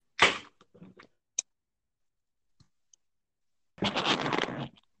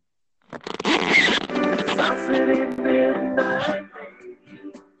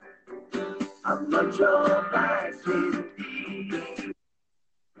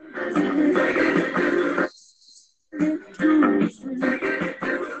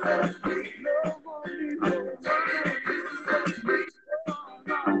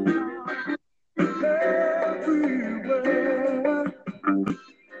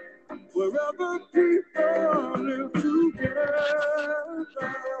wherever people live together.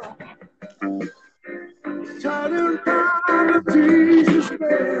 Turning poverty to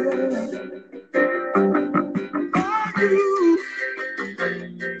spare. Are you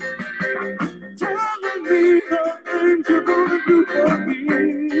telling me the things you're gonna do for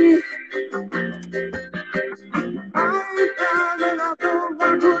me? I ain't finding out the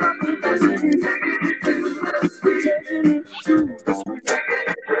one who I think I see. Taking it to the street.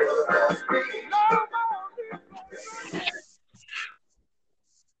 No more.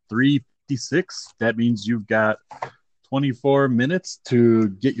 3:56. That means you've got 24 minutes to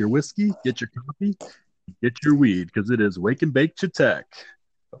get your whiskey, get your coffee, get your weed, because it is Wake and Bake Chautauqua.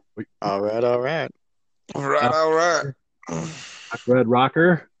 All right. All right. Red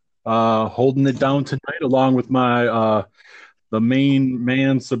Rocker, holding it down tonight, along with my the main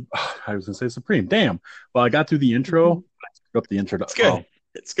man. I was gonna say Supreme. Damn. Well, I got through the intro. I screwed up the intro. It's good.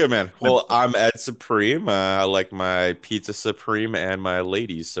 It's good, man. Well, I'm Ed Supreme. I like my pizza Supreme and my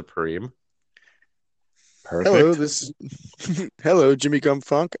ladies Supreme. Perfect. Hello, Jimmy Gump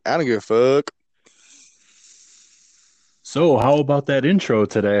Funk. I don't give a fuck. So, how about that intro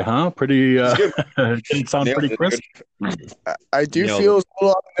today, huh? Pretty, didn't sound pretty crisp. I do feel a little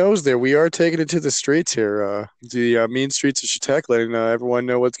on the nose there. We are taking it to the streets here, the mean streets of Chautauqua, letting everyone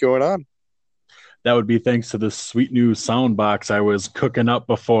know what's going on. That would be thanks to the sweet new sound box I was cooking up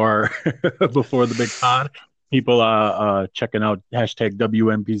before the big pod. People checking out hashtag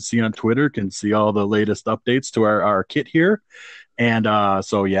WMPC on Twitter can see all the latest updates to our kit here. And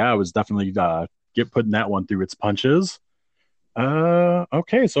so, yeah, I was definitely putting that one through its punches.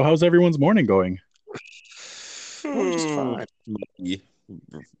 Okay, so how's everyone's morning going? Just fine.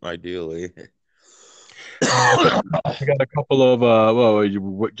 Ideally. I got a couple of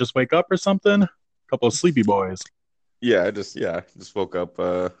you just wake up or something? A couple of sleepy boys. Yeah, I just woke up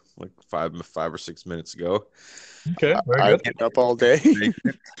like five or 6 minutes ago. Okay, very I've good. been up all day.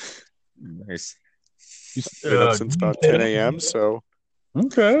 Nice. Been up since about 10 a.m. So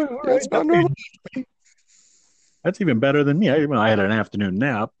okay, all right. it's about normal. That's even better than me. I had an afternoon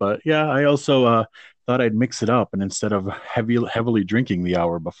nap, but yeah, I also thought I'd mix it up, and instead of heavily drinking the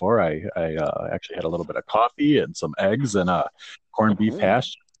hour before, I actually had a little bit of coffee and some eggs and corned beef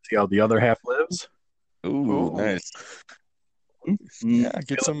hash. See how the other half lives. Ooh, nice. Yeah,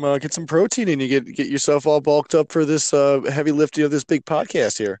 get some protein and you get yourself all bulked up for this heavy lifting of this big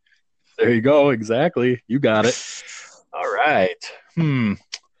podcast here. There you go. Exactly. You got it. All right. Got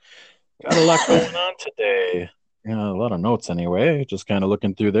a lot going on today. Yeah, a lot of notes anyway. Just kind of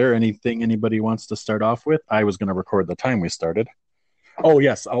looking through there. Anything anybody wants to start off with? I was going to record the time we started. Oh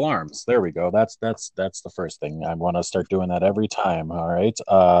yes, alarms. There we go. That's the first thing. I want to start doing that every time. All right.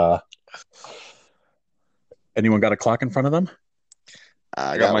 Anyone got a clock in front of them?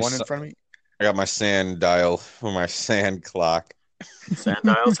 I got one in front of me. I got my sand dial or my sand clock. Sand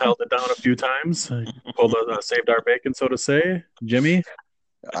dials held it down a few times. Pulled saved our bacon, so to say. Jimmy?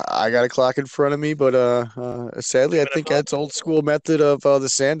 I got a clock in front of me, but sadly, I think Ed's old school method of the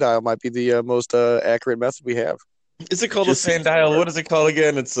sand dial might be the most accurate method we have. Is it called a sand dial? What is it called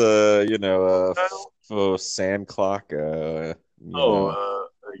again? It's sand clock.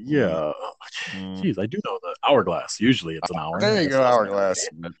 Yeah. Jeez, I do know the hourglass. Usually it's an hour. There you go, hourglass.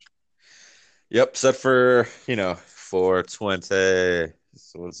 Yep, set for 4:20.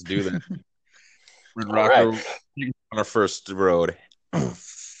 So let's do that. Red Rocker on our first road.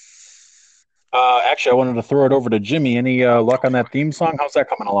 Actually, I wanted to throw it over to Jimmy. Any luck on that theme song? How's that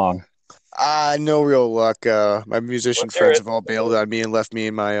coming along? No real luck. My musician friends have all bailed on me and left me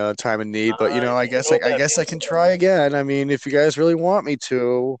in my time of need. But I guess I can try again. I mean, if you guys really want me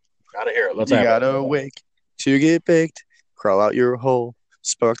to, gotta hear it. You gotta wake to get baked. Crawl out your hole.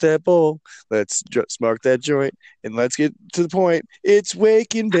 Spark that bowl. Let's spark that joint, and let's get to the point. It's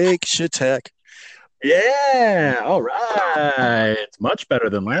Wake and Bake Chautauqua. Yeah, all right. It's much better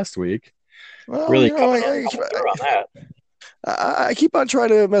than last week. Well, really I keep on trying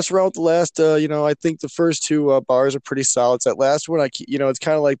to mess around with the last. I think the first two bars are pretty solid. It's that last one, it's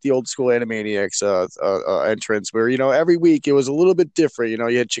kind of like the old school Animaniacs entrance, where every week it was a little bit different.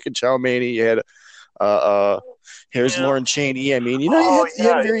 You had Chicken Chow Mania, you had here's Lauren Cheney. I mean, you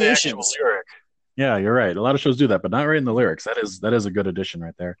had variations. Yeah, you're right. A lot of shows do that, but not right in the lyrics. That is a good addition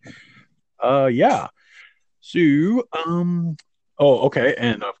right there. Yeah. So, okay.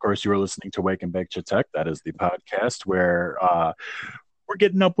 And of course, you are listening to Wake and Bake Chautauqua. That is the podcast where we're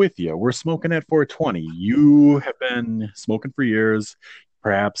getting up with you. We're smoking at 420. You have been smoking for years.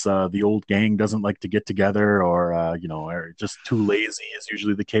 Perhaps the old gang doesn't like to get together, or are just too lazy is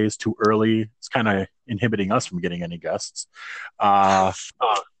usually the case. Too early. It's kind of inhibiting us from getting any guests.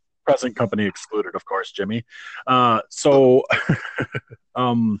 present company excluded, of course, Jimmy. So,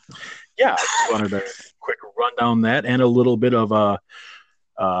 yeah, I just wanted a quick rundown that and a little bit of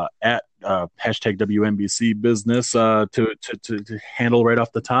at hashtag WNBC business to handle right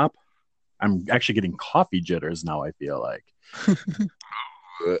off the top. I'm actually getting coffee jitters now. I feel like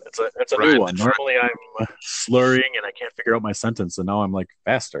it's a new one. Normally I'm slurring and I can't figure out my sentence, and now I'm like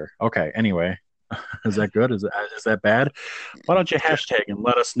faster. Okay, anyway, is that good? Is that bad? Why don't you hashtag and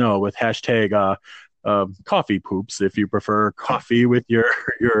let us know with hashtag coffee poops if you prefer coffee with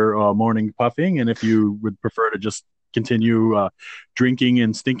your morning puffing, and if you would prefer to just continue drinking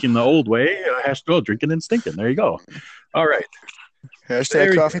and stinking the old way, hashtag drinking and stinking. There you go. All right.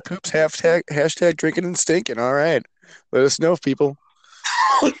 Hashtag coffee poops, hashtag drinking and stinking. All right. Let us know, people.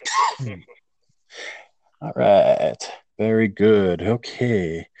 All right. Very good.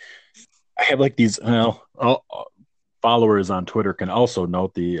 Okay. I have like these followers on Twitter can also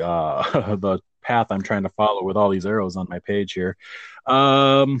note the the path I'm trying to follow with all these arrows on my page here.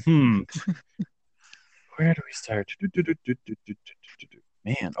 Where do we start?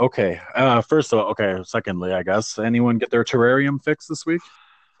 Man, okay. First of all, okay. Secondly, I guess anyone get their terrarium fixed this week?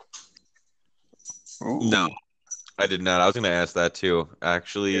 No, I did not. I was going to ask that too.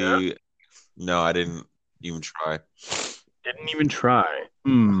 Actually, no, I didn't even try. Didn't even try.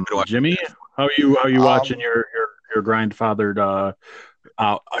 Jimmy, how are you watching your grandfathered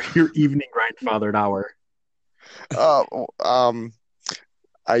your evening grandfathered hour?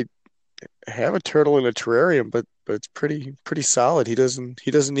 I have a turtle in a terrarium, but it's pretty solid. He doesn't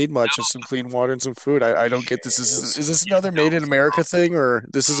need much, just some clean water and some food. I don't get this. Is this another Made in America thing, or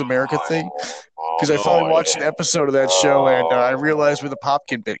this is America thing? Because I finally watched an episode of that show, and I realized where the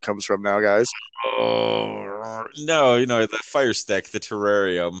Popkin bit comes from now, guys. Oh no, the fire stick, the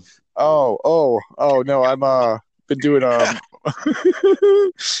terrarium. Oh no, I'm been doing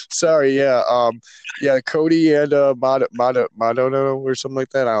sorry, yeah, Cody and Madonna or something like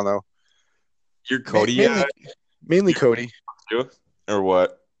that. I don't know. You're Cody, mainly Cody. Or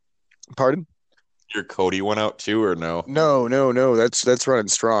what? Pardon? Your Cody went out too, or no? No. That's running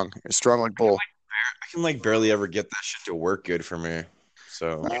strong. Strong like bull. I can like barely ever get that shit to work good for me.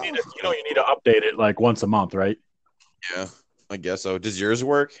 So you need to update it like once a month, right? Yeah, I guess so. Does yours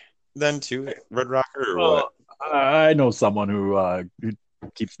work then too, Red Rocker, or what? I know someone who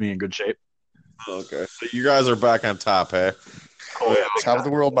keeps me in good shape. Okay, so you guys are back on top, hey? Oh yeah, top of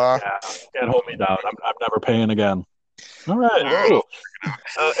the world, Bob. Yeah, can't hold me down. I'm never paying again. All right, cool.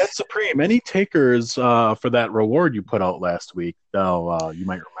 Ed Supreme, any takers for that reward you put out last week? Now, you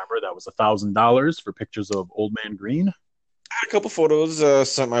might remember that was $1,000 for pictures of Old Man Green. I had a couple photos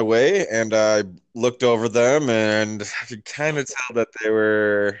sent my way, and I looked over them, and I could kind of tell that they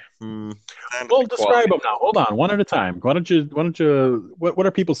were. Well, describe them now. Hold on, one at a time. Why don't you? What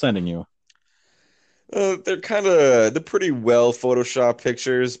are people sending you? They're pretty well photoshopped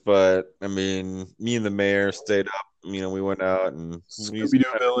pictures, but I mean, me and the mayor stayed up. We went out and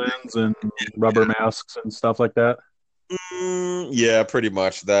Scooby-Doo villains and rubber masks and stuff like that. Yeah, pretty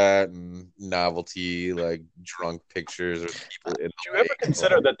much that, and novelty like drunk pictures or people. Did you ever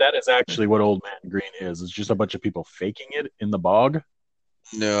consider that is actually what Old Man Green is? It's just a bunch of people faking it in the bog.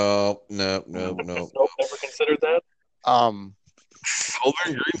 No. Nope, never considered that. Old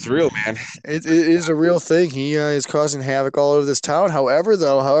Man Green's real, man. It is a real thing. He is causing havoc all over this town. However,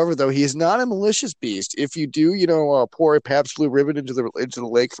 though, he is not a malicious beast. If you do, pour a Pabst Blue Ribbon into the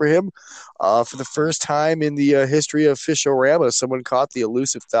lake for him, for the first time in the history of Fish-O-Rama, someone caught the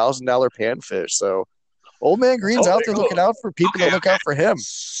elusive $1,000 panfish. So, Old Man Green's out there looking out for people that look out for him.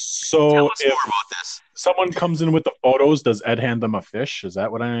 So, if someone comes in with the photos, does Ed hand them a fish? Is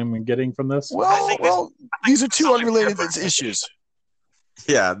that what I'm getting from this? Well, these are two unrelated issues.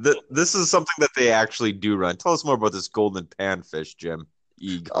 Yeah, this is something that they actually do run. Tell us more about this golden panfish, Jim.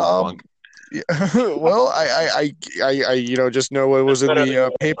 Funk. Well, I just know it was in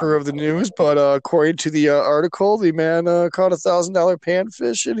the paper of the news, but according to the article, the man caught $1,000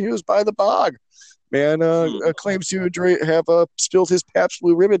 panfish and he was by the bog. Man claims to have spilled his Pabst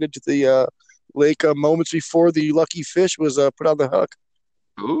Blue Ribbon into the lake moments before the lucky fish was put on the hook.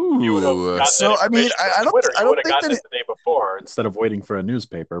 Ooh. So I mean, I don't think that the day before instead of waiting for a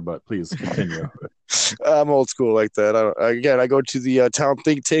newspaper. But please continue. I'm old school like that. I go to the town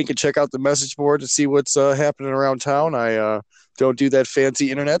think tank and check out the message board to see what's happening around town. I don't do that fancy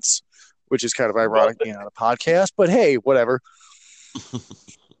internets, which is kind of ironic being on a podcast. But hey, whatever.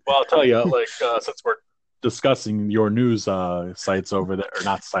 Well, I'll tell you, since we're discussing your news sites over there, or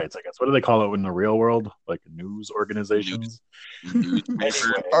not sites, I guess. What do they call it in the real world? Like news organizations? Anyway,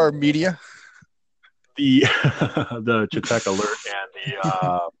 our media. The Chitek Alert and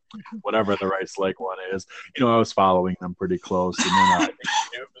whatever the Rice Lake one is. I was following them pretty close, and then I think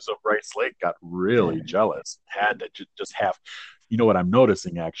the news of Rice Lake got really jealous. Had to just have. What I'm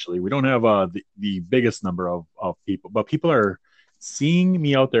noticing actually, we don't have the biggest number of people, but people are seeing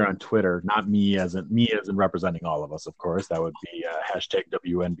me out there on Twitter. Not me as in representing all of us, of course. That would be hashtag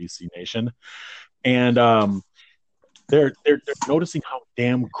WNBC Nation, and they're noticing how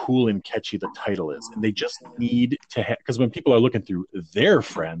damn cool and catchy the title is, and they just need to have, because when people are looking through their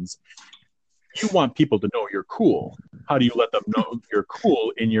friends, you want people to know you're cool. How do you let them know you're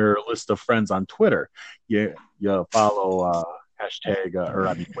cool in your list of friends on Twitter? You follow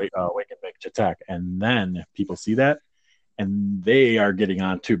Wake and Bake to Tech, and then people see that, and they are getting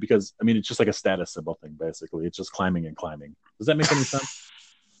on too, because it's just like a status symbol thing. Basically, it's just climbing and climbing. Does that make any sense?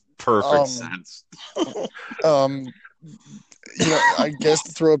 Perfect sense. I guess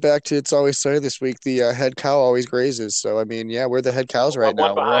to throw it back to It's Always Sunny this week, the head cow always grazes. So we're the head cows right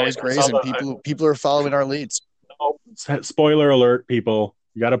now. We're always grazing. People are following our leads. No, spoiler alert, people.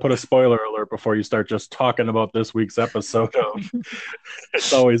 You got to put a spoiler alert before you start just talking about this week's episode of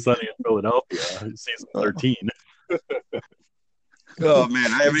It's Always Sunny in Philadelphia, season 13. Oh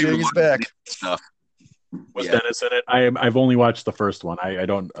man, I haven't even watched back. Stuff. Was Dennis in it? I've only watched the first one. I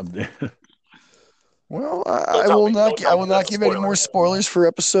don't. Well, I will not give any more spoilers for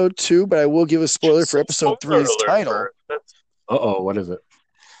episode 2, but I will give a spoiler for episode 3's title. What is it?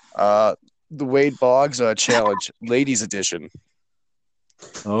 The Wade Boggs Challenge, Ladies Edition.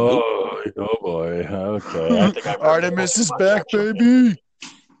 Oh boy. Okay. I think Artemis is back, baby.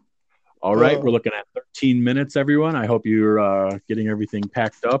 All right, we're looking at 13 minutes, everyone. I hope you're getting everything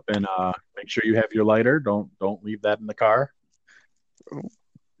packed up, and make sure you have your lighter. Don't leave that in the car.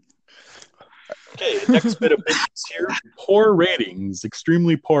 Okay, next bit of business here. Poor ratings,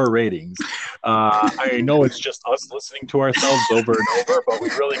 extremely poor ratings. I know it's just us listening to ourselves over and over, but we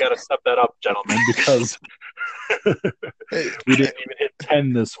really got to step that up, gentlemen, because we didn't even hit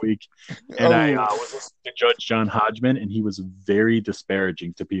 10 this week. And I was listening to Judge John Hodgman, and he was very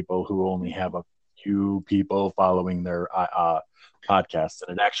disparaging to people who only have a few people following their podcasts.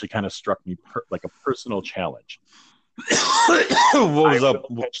 And it actually kind of struck me like a personal challenge. What was up?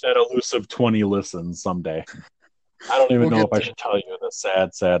 Catch that elusive 20 listens someday. I don't even know if I should tell you the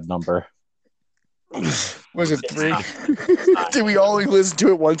sad number. Was it 3? Did we all listen to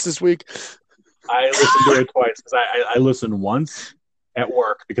it once this week? I listened to it twice because I listened once at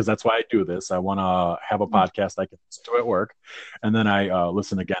work, because that's why I do this. I want to have a podcast I can listen to at work, and then I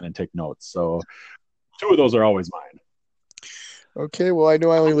listen again and take notes. So 2 of those are always mine. Okay, well, I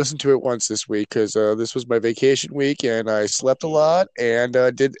know I only listened to it once this week because this was my vacation week, and I slept a lot and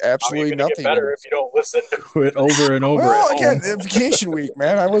did absolutely nothing. Get better if you don't listen to it over and over. Well, again, vacation week,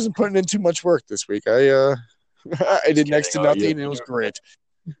 man. I wasn't putting in too much work this week. I did next to nothing, and it was great.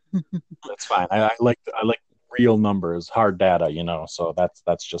 That's fine. I like real numbers, hard data, so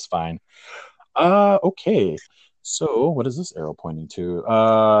that's just fine. Okay. So, what is this arrow pointing to?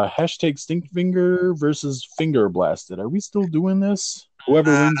 Hashtag Stinkfinger versus Finger Blasted. Are we still doing this?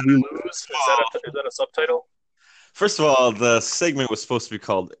 Whoever wins, we lose. Is that a subtitle? First of all, the segment was supposed to be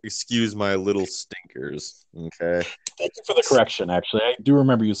called "Excuse My Little Stinkers." Okay. Thank you for the correction. Actually, I do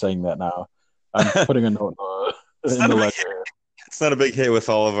remember you saying that now. I'm putting a note in the letter. It's not a big hit with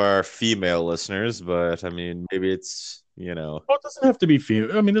all of our female listeners, but maybe it's Well, it doesn't have to be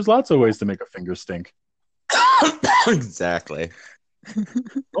female. There's lots of ways to make a finger stink. Exactly.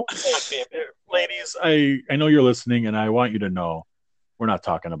 Ladies, I know you're listening, and I want you to know we're not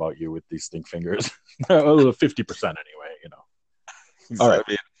talking about you with these stink fingers. 50% anyway, All right.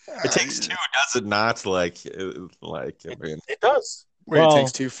 It takes 2, does it not? It does. Wait, it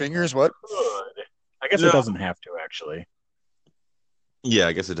takes 2 fingers? What? I guess it doesn't have to, actually. Yeah,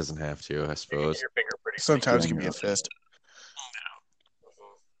 I guess it doesn't have to, I suppose. Your finger pretty Sometimes it can be a fist.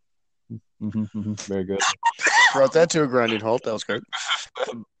 Very good. Brought that to a grinding halt. That was great.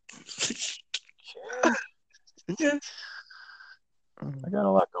 I got a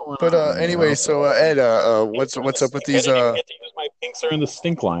lot going on. But anyway, so Ed, what's up with these? I get to use my pinks are in the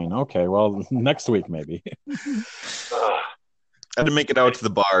stink line. Okay, well, next week maybe. I had to make it out to the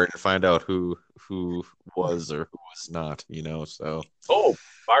bar and find out who was or who was not. So. Oh,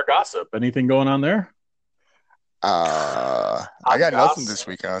 bar gossip. Anything going on there? I got nothing this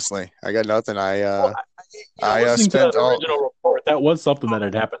week, honestly. I got nothing. I spent all original report. That was something that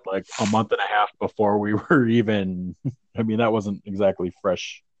had happened like a month and a half before we were even. That wasn't exactly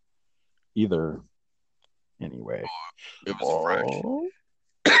fresh either. Anyway, it was fresh.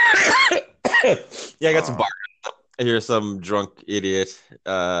 Yeah, I got some bar. I hear some drunk idiot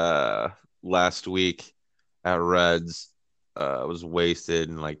last week at Reds was wasted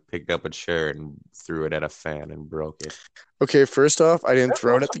and like picked up a chair and threw it at a fan and broke it. Okay, first off, I didn't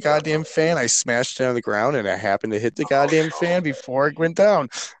throw it at the goddamn fan. I smashed it on the ground, and I happened to hit the goddamn fan before it went down.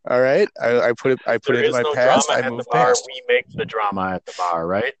 All right, I put it There into is my no past. drama I at the moved bar. past. We make the drama at the bar,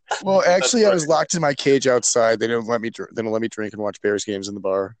 right? Well, actually, I That's was locked in my cage outside. They didn't let me. They didn't let me drink and watch Bears games in the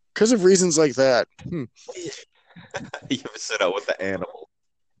bar because of reasons like that. You have to sit out with the animal.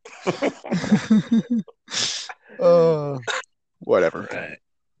 Whatever.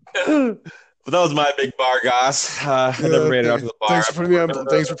 But that was my big bar, goss. I never made it out to the bar. Thanks for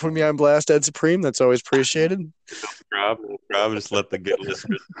putting me on blast, Ed Supreme. That's always appreciated. No problem. Just let the good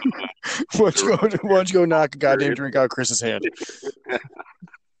listeners. Why don't you go knock a goddamn drink out of Chris's hand?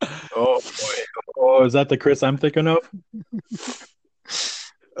 Oh boy! Oh, is that the Chris I'm thinking of?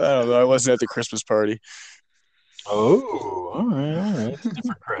 I don't know. I wasn't at the Christmas party. Oh, all right. It's a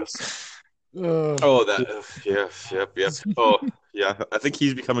different Chris. Oh, that. Yep. Oh, yeah. I think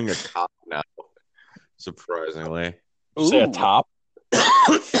he's becoming a cop now. Surprisingly. Did you say a top?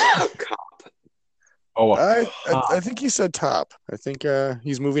 Cop. Oh, I think he said top. I think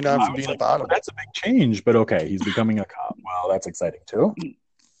he's moving on from being a bottom. That's a big change, but okay, he's becoming a cop. Wow, that's exciting too.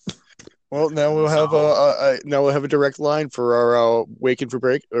 Well, now we'll have a direct line for our bacon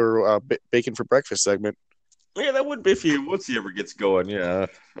for breakfast segment. Yeah, that would be once he ever gets going. Yeah,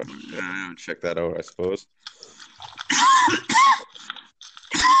 check that out. I suppose.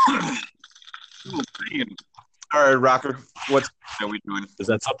 Oh, man. All right, Rocker. What are we doing? Is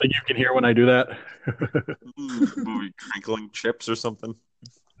that something you can hear when I do that? Movie crinkling chips or something?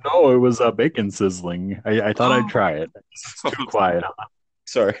 No, it was bacon sizzling. I thought I'd try it. It's too quiet. Huh?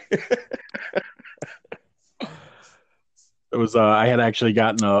 Sorry. It was. I had actually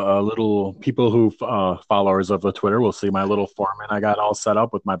gotten a little. People who followers of the Twitter will see my little foreman. I got all set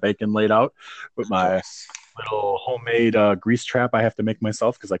up with my bacon laid out, with my little homemade grease trap. I have to make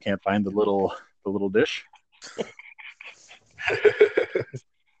myself because I can't find the little dish.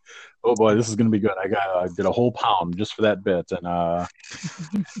 Oh boy, this is gonna be good. I did a whole pound just for that bit, and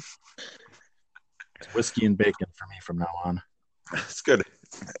whiskey and bacon for me from now on. It's good.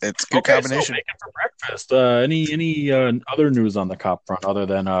 It's a good combination. So bacon for breakfast. Any other news on the cop front other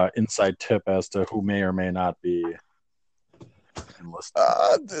than inside tip as to who may or may not be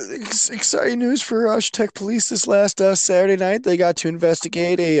enlisted? Exciting news for Tech Police this last Saturday night. They got to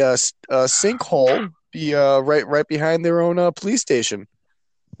investigate a sinkhole right behind their own police station.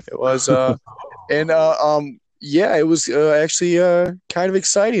 It was it was actually kind of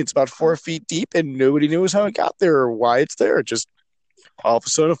exciting. It's about 4 feet deep, and nobody knows how it got there or why it's there. Just all of a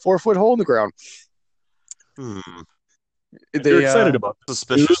sudden, a 4-foot hole in the ground. You're excited about this.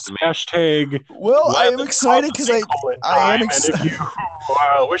 Suspicious to me. Hashtag. Well, I am excited because I am excited. And if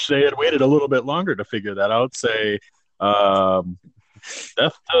you wish they had waited a little bit longer to figure that out, say, death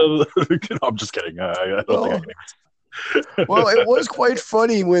to. No, I'm just kidding. I don't think I can. Well, it was quite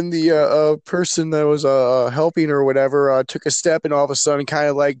funny when the person that was helping or whatever took a step and all of a sudden kind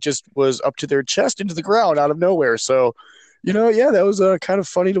of like just was up to their chest into the ground out of nowhere. So, that was kind of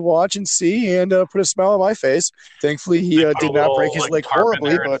funny to watch and see and put a smile on my face. Thankfully, he did not break his leg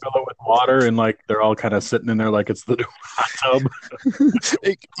horribly. But fill it with water and they're all kind of sitting in there like it's the new hot tub.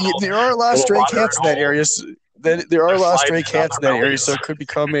 There are a lot of stray cats in that area. There are a lot of stray cats in that area, so it could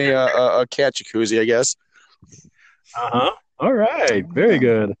become a cat jacuzzi, I guess. All right. Very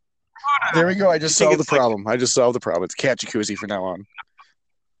good. There we go. I just solved the problem. It's a cat jacuzzi from now on.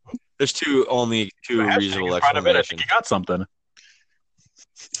 There's only two reasonable explanations. I think explanations. you got something.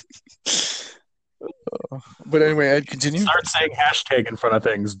 But anyway, Ed, continue. Start saying hashtag in front of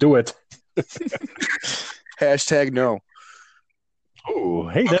things. Do it. Hashtag no. Oh,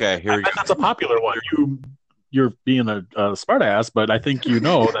 hey, Okay, here we go. That's a popular one. You're being a smart ass, but I think you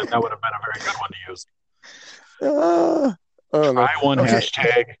know that would have been a very good one to use. Try one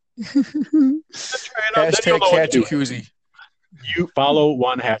hashtag. Hashtag cat jacuzzi. You follow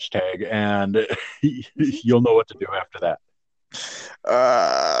one hashtag, and you'll know what to do after that.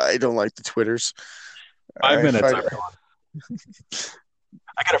 I don't like the Twitters. 5 minutes, everyone.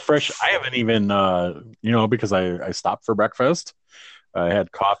 I got a fresh. I haven't even, because I stopped for breakfast. I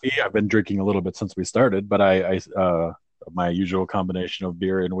had coffee. I've been drinking a little bit since we started, but I my usual combination of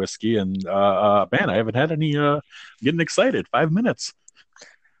beer and whiskey, and man, I haven't had any. Getting excited. 5 minutes.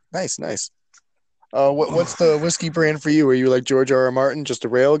 Nice. What's the whiskey brand for you? Are you like George R.R. Martin, just a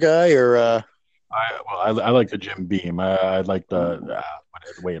rail guy, or? I like the Jim Beam. I like the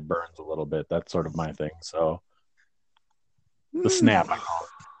way it burns a little bit. That's sort of my thing. So the snap, I call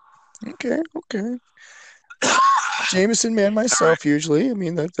it. Okay. Jameson man myself usually. I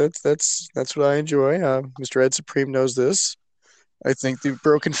mean that's what I enjoy. Mr. Ed Supreme knows this. I think the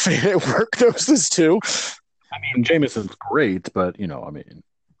broken fan at work knows this too. I mean, Jameson's great, but you know, I mean,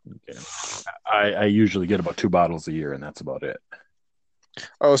 okay. I usually get about 2 bottles a year, and that's about it.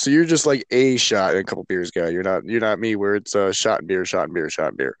 Oh, so you're just like a shot and a couple beers guy. You're not me where it's shot and beer, shot and beer, shot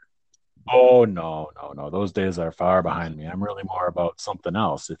and beer. Oh no! Those days are far behind me. I'm really more about something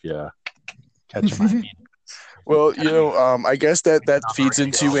else. If you catch my meaning. Well, I guess that feeds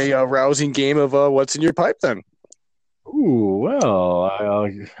into a rousing game of what's in your pipe then. Ooh, well,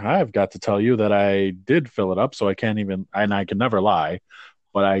 I've got to tell you that I did fill it up, so I can't even, and I can never lie,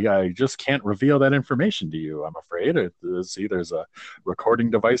 but I just can't reveal that information to you. I'm afraid. See, there's a recording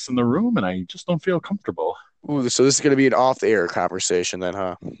device in the room, and I just don't feel comfortable. Ooh, so this is going to be an off-the-air conversation then,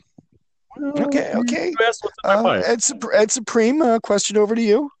 huh? Well, Okay. you asked what's in my pipe. Ed Supreme, question over to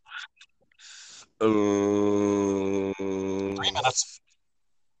you. 3 minutes.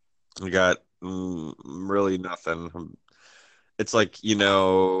 We got really nothing. It's like, never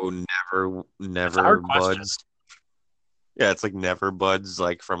buds. Yeah, it's like never buds,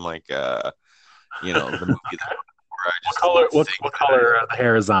 like from like the movie that where I just What color the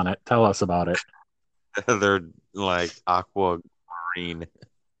hair is on it? Tell us about it. they're like aqua green.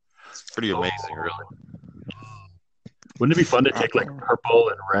 It's pretty amazing, really. Wouldn't it be fun to take like purple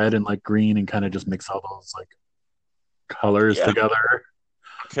and red and like green and kind of just mix all those like colors together?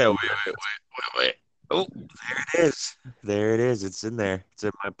 Okay, wait. Oh, there it is. It's in there. It's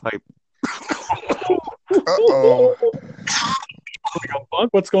in my pipe. Uh-oh.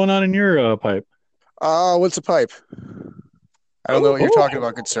 What's going on in your pipe? What's a pipe? I don't know what you're talking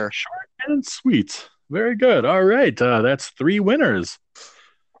about, good sir. Short and sweet. Very good. All right. That's 3 winners.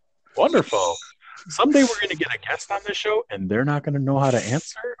 Wonderful. Someday we're going to get a guest on this show, and they're not going to know how to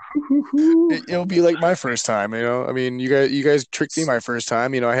answer. It'll be like my first time, I mean, you guys tricked me my first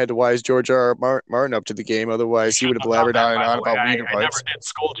time. I had to wise George R. R. Martin up to the game. Otherwise, he would have blabbered on and on about wiener I never did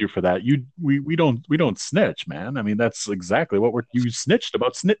scold you for that. We don't snitch, man. I mean, that's exactly what you snitched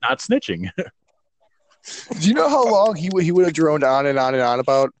about. Not snitching. Do you know how long he would have droned on and on and on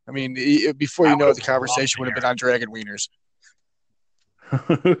about? I mean, before you know it, the conversation would have been on dragon wieners.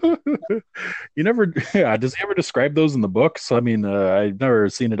 You never, yeah. Does he ever describe those in the books? I mean, I've never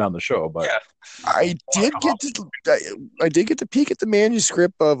seen it on the show, but I did get to peek at the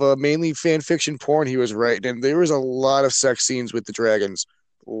manuscript of mainly fan fiction porn he was writing, and there was a lot of sex scenes with the dragons.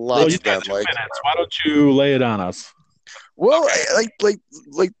 Lots of them. Why don't you lay it on us? Well, like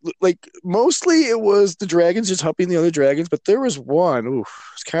mostly it was the dragons just helping the other dragons, but there was one. Ooh,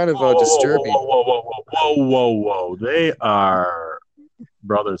 it's kind of disturbing. Whoa! They are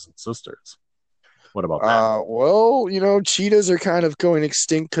brothers and sisters. What about that? Well, cheetahs are kind of going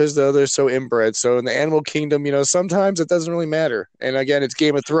extinct because they're so inbred. So in the animal kingdom, sometimes it doesn't really matter. And again, it's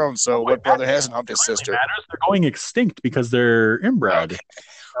Game of Thrones, so what brother hasn't humped his sister? Matters. They're going extinct because they're inbred. Okay.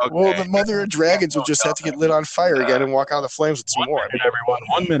 Well, the mother of dragons will just have to get lit on fire again and walk out of the flames with some more. Everyone,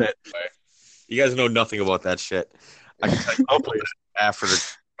 1 minute. You guys know nothing about that shit. I can tell you please. After the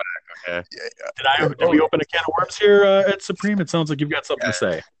back, okay. Did we open a can of worms here at Supreme? It sounds like you've got something to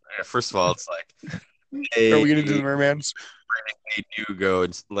say. First of all, it's like, are we gonna do the mermans? They do go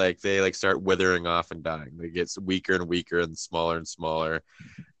and they start withering off and dying. They get weaker and weaker and smaller, and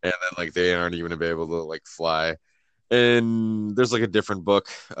then they aren't even able to fly. And there's a different book.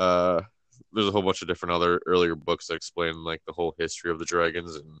 There's a whole bunch of different other earlier books that explain the whole history of the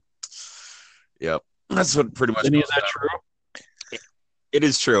dragons, and yep, that's what pretty much. Is that true? It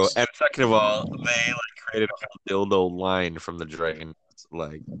is true. And second of all, they created a whole dildo line from the dragon.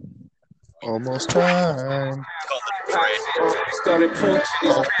 Almost time. Started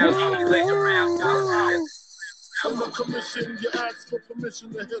I'm a commission, you ask for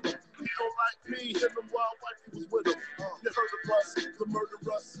permission to hit him. He don't like me, hit him while wifey was with him. You heard of us, the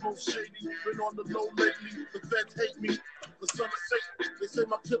murderous, most shady. Been on the low lately, the feds hate me. The son of Satan, they say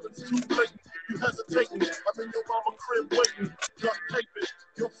my killing's too blatant. You hesitating, I'm in your mama crib waiting. Duct taping,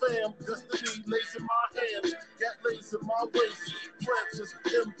 your fam, destiny lays in my hands. Gat lays in my waist. Francis,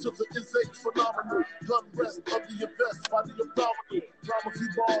 M to the is H phenomenal. Gun rest under your vest, by the abdominal. Drama few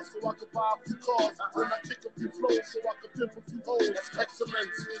bars so I can buy a few cars. Then I kick a few flows so I can pimp a few hoes.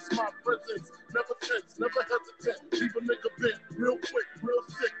 Excellence is my presence. Never tense, never hesitant. Leave a nigga bent, real quick, real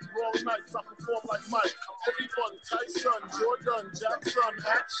sick. Wrong nights, I perform like Mike. Anyone, Tyson, Jordan, Jackson,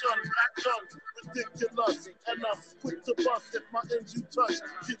 action, ridiculous. And I'm quick to bust if my ends you touch.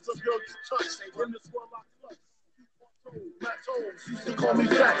 Kids of girl you touch. In this world I clutch. Matt Toes used to call me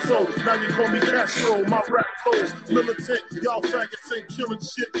Fatso, now you call me Castro, my rap toes, militant, y'all faggots ain't killing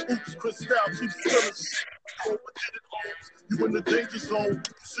shit, oops, Cristal keeps killing shit. You in the danger zone,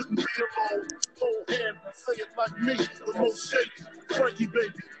 you shouldn't be alone. Hold hand, say it like me, the most shaky. Frankie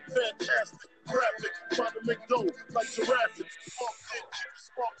baby, fantastic, graphic, trying to make dough like Jurassic.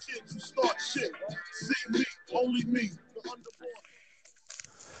 Smart kids who start shit. See me, only me, the underborn.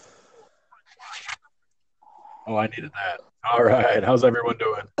 Oh, I needed that. All right, how's everyone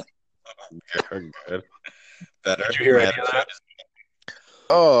doing? Good. Better. Did you hear any of that?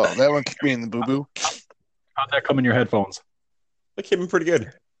 Oh, that one kicked me in the boo-boo. How'd that come in your headphones? It came in pretty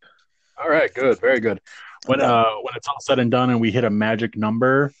good. All right, good, very good. When it's all said and done and we hit a magic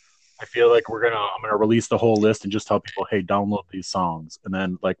number, I feel like I'm gonna release the whole list and just tell people, hey, download these songs, and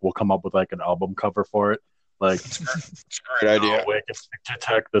then like we'll come up with like an album cover for it, like It's a great idea. Wake to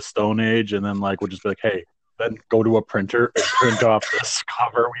Tech, the Stone Age, and then like we'll just be like, hey, then go to a printer and print off this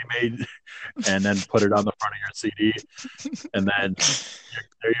cover we made, and then put it on the front of your CD, and then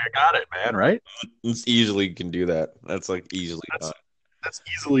there you got it, man. Right? It's easily you can do that. That's like easily done. That's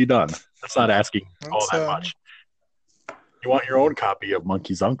easily done. That's not asking all that much. You want your own copy of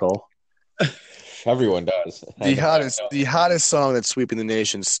Monkey's Uncle? Everyone does. The hottest song that's sweeping the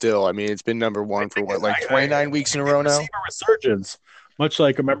nation still. I mean, it's been number one for what, like 29 weeks in a row now? A resurgence. Much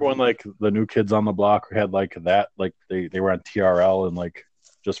like, remember when like the New Kids on the Block had like that, like they were on TRL and like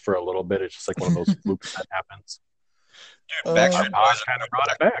just for a little bit, it's just like one of those flukes that happens. Dude, Backstreet Boys kind of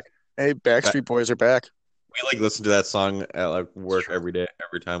brought it back. Hey, Backstreet Boys are back. We like listen to that song at like work every day,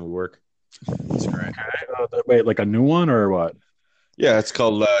 every time we work. It's great. Okay. Wait, like a new one or what? Yeah, it's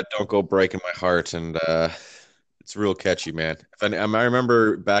called "Don't Go Breaking My Heart," and it's real catchy, man. I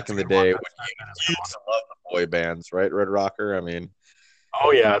remember back in the day when you used to love the boy bands, right, Red Rocker? I mean,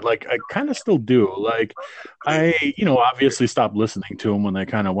 oh yeah, like I kind of still do. Like I, obviously stopped listening to them when they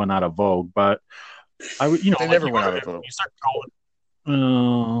kind of went out of vogue, but I would, they never went out of vogue. You start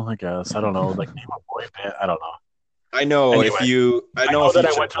going, I guess I don't know, like name a boy band. I don't know. I know anyway, I know that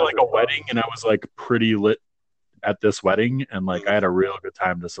I went to like a wedding and I was like pretty lit at this wedding, and like I had a real good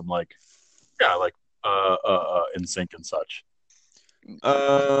time to some like NSYNC and such.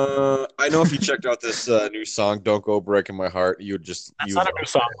 I know if you checked out this new song "Don't Go Breaking My Heart," you would just that's not a new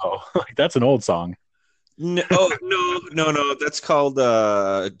song though. Like that's an old song. No, no, that's called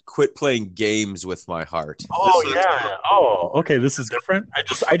 "Quit Playing Games with My Heart." Oh yeah. Oh, okay. This is different.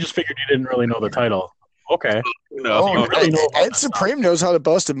 I just figured you didn't really know the title. Okay. No, really know Ed Supreme knows how to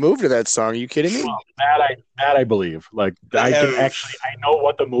bust a move to that song. Are you kidding me? Well, that I believe. Like I know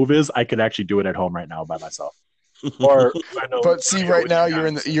what the move is. I could actually do it at home right now by myself. Or but see, right now you're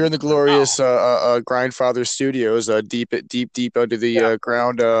in the glorious Grindfather Studios, deep under the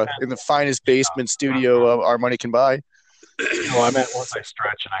ground, in the finest basement studio our money can buy. I meant once I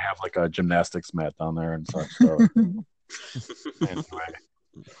stretch and I have like a gymnastics mat down there and such. So. Anyway.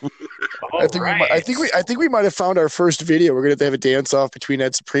 I think we might have found our first video. We're gonna have a dance off between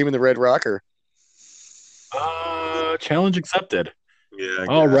Ed Supreme and the Red Rocker. Challenge accepted. Yeah.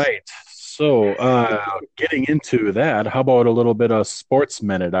 All right. So, getting into that, how about a little bit of sports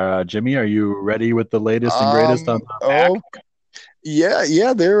minute? Jimmy, are you ready with the latest and greatest on the back?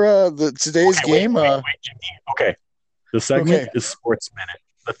 Yeah. They're today's game. Wait, Jimmy. Okay. The segment is Sports Minute.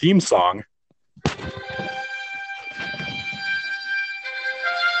 The theme song.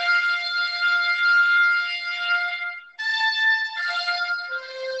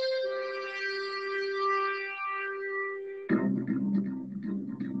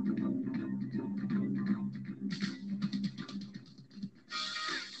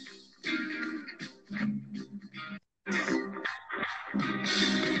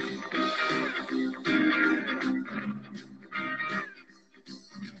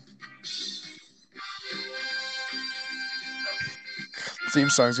 Theme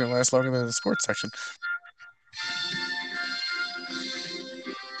song's gonna last longer than the sports section.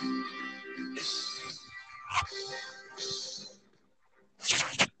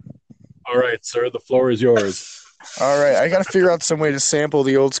 All right, sir. The floor is yours. All right, I got to figure out some way to sample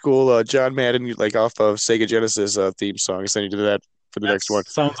the old school John Madden, like off of Sega Genesis theme song. Send you to that for the next one.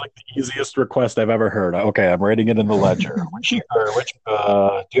 Sounds like the easiest request I've ever heard. Okay, I'm writing it in the ledger. Which do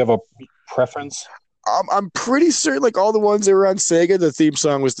you have a preference? I'm pretty certain, like all the ones that were on Sega, the theme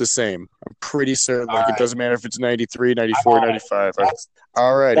song was the same. I'm pretty certain, like it doesn't matter if it's 93, 94, 95.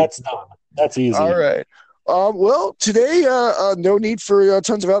 All right. That's done. That's easy. All right. Well, today, no need for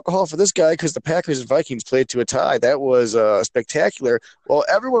tons of alcohol for this guy because the Packers and Vikings played to a tie. That was spectacular. Well,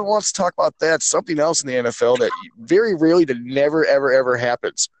 everyone wants to talk about that. Something else in the NFL that very rarely to never, ever, ever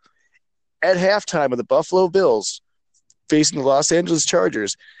happens. At halftime of the Buffalo Bills facing the Los Angeles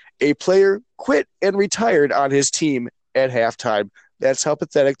Chargers, a player quit and retired on his team at halftime. That's how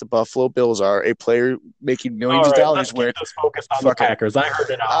pathetic the Buffalo Bills are. A player making millions of dollars let's wearing. keep this focused on the Fuck it. Packers. I heard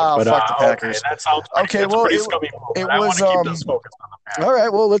it out, Ah, but fuck the okay, Packers. that sounds pretty, Okay, that's well, pretty it- scummy move, it but I want was, to keep this focused on the Packers. All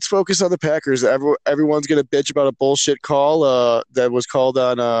right, well, let's focus on the Packers. Everyone's gonna bitch about a bullshit call that was called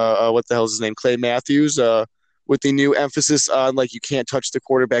on what the hell's his name, Clay Matthews, with the new emphasis on like you can't touch the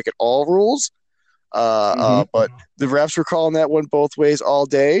quarterback at all rules. But the refs were calling that one both ways all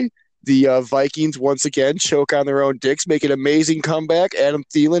day. The Vikings once again choke on their own dicks, make an amazing comeback. Adam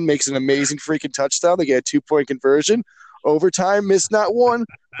Thielen makes an amazing freaking touchdown. They get a 2-point conversion. Overtime, missed not one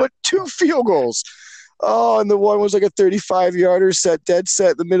but 2 field goals. Oh, and the one was like a 35-yarder dead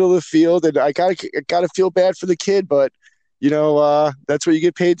set in the middle of the field. And I gotta feel bad for the kid, but that's what you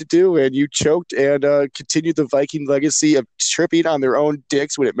get paid to do. And you choked and continued the Viking legacy of tripping on their own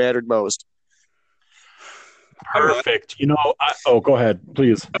dicks when it mattered most. Perfect. Go ahead,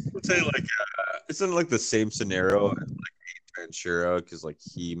 please. I would say like it's in like the same scenario as like Ventura because like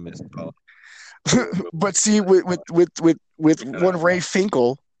he missed all. But see, with one Ray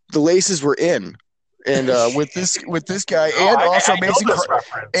Finkel, the laces were in, and with this guy, and also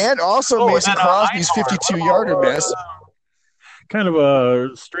Mason Crosby's 52-yarder miss. Kind of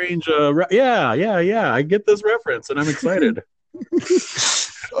a strange. Yeah. I get this reference, and I'm excited.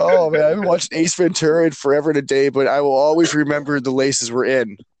 Oh man, I haven't watched Ace Ventura in forever and a day, but I will always remember the laces were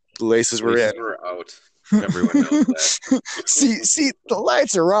in. The laces were in. We're out. Everyone knows that. See, the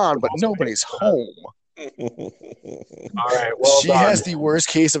lights are on, but nobody's home. All right. Well, she has the worst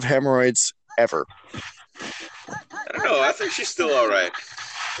case of hemorrhoids ever. I don't know. I think she's still all right.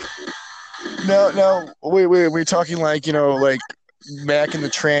 No. Wait. We're talking like Mac and the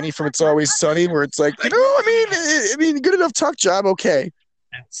tranny from It's Always Sunny, where it's like, I mean, good enough tuck job, okay.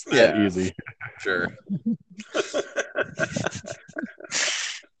 It's that easy. Sure.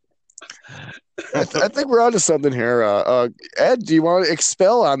 I think we're onto something here. Ed, do you want to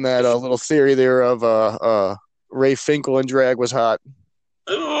expel on that little theory there of Ray Finkel and drag was hot?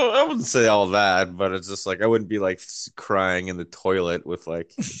 I wouldn't say all that, but it's just like I wouldn't be like crying in the toilet with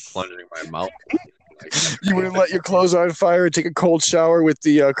like plunging my mouth. You wouldn't let your clothes on fire and take a cold shower with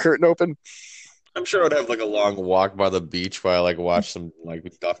the curtain open? I'm sure I'd have like a long walk by the beach while I like watch some like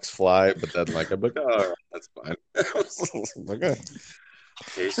ducks fly, but then like I'm like, oh, that's fine. Okay.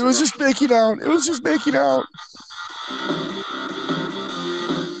 It was just making out.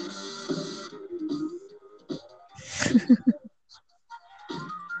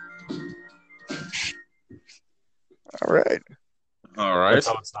 All right. That's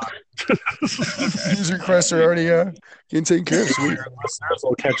how it's not. User requests are already getting taken care of. Sweet. Listeners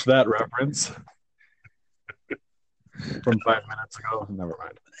will catch that reference from 5 minutes ago. Never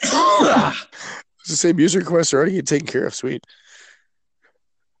mind. It's the same user requests are already getting taken care of. Sweet.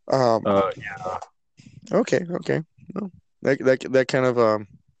 Yeah. Okay. Well, that kind of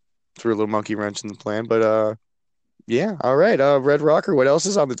threw a little monkey wrench in the plan, but yeah. All right. Red Rocker, what else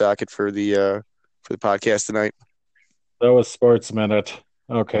is on the docket for the podcast tonight? That was Sports Minute.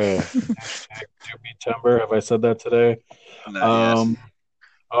 Okay. Doobie Timber. Have I said that today? Not yet.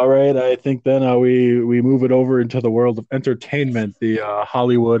 All right. I think then we move it over into the world of entertainment. The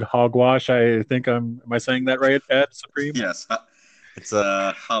Hollywood hogwash. I think am I saying that right, Ed Supreme? Yes. It's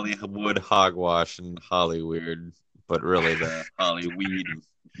a Hollywood hogwash and Hollyweird, but really the Hollyweed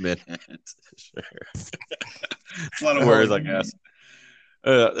minute. Sure. It's a lot of words, I guess.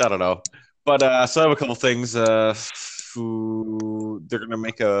 I don't know. But so I have a couple things. They're gonna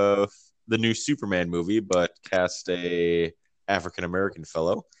make the new Superman movie, but cast a African American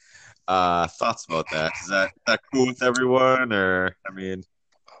fellow. Thoughts about that? Is that cool with everyone, or I mean,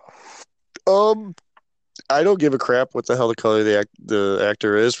 I don't give a crap what the hell the color of the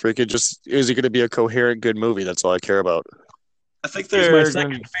actor is. Freaking just is it going to be a coherent, good movie? That's all I care about. I think He's they're my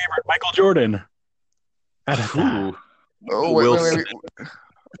second favorite, Michael Jordan. Ooh. Oh wait!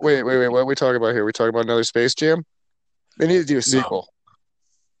 What are we talking about here? We talking about another Space Jam? They need to do a sequel.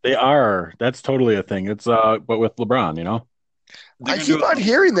 They are. That's totally a thing. It's but with LeBron, you know. I keep on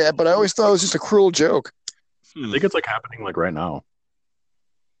hearing that, but I always thought it was just a cruel joke. I think it's like happening like right now.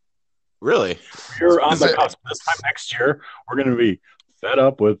 Really? We're on the cusp. This time next year, we're going to be fed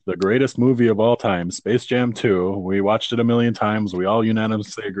up with the greatest movie of all time, Space Jam 2. We watched it a million times. We all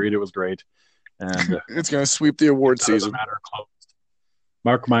unanimously agreed it was great. And it's going to sweep the award season. Matter closed.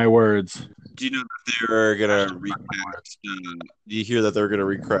 Mark my words. Do you know that they're going to recast? Do you hear that they're going to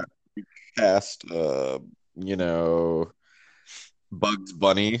recast, Bugs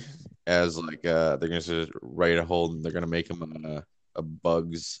Bunny as like they're going to write a whole. They're going to make him a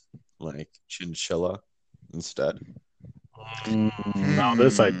Bugs like chinchilla instead. Now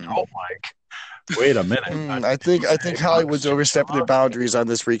this I don't like. Wait a minute. I think Hollywood's overstepping their boundaries on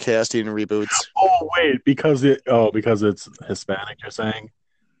this recasting and reboots. Oh wait, because it's Hispanic. You're saying?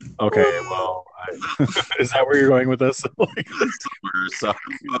 Okay, well, is that where you're going with this? Like, So,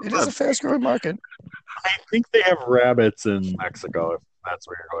 It is a fast-growing market. I think they have rabbits in Mexico. If that's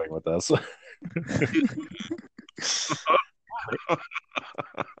where you're going with this.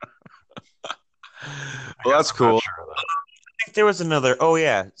 well, that's I'm cool. not sure of that. I think there was another. Oh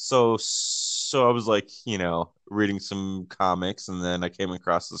yeah. So I was like, reading some comics, and then I came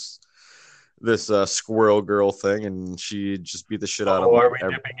across this squirrel girl thing, and she just beat the shit out of. Oh, are we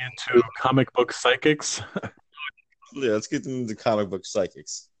dipping into comic book psychics? Yeah, let's get into comic book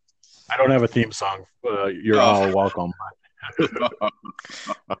psychics. I don't have a theme song. You're all welcome.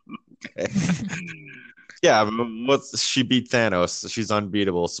 Okay. Yeah, but she beat Thanos. She's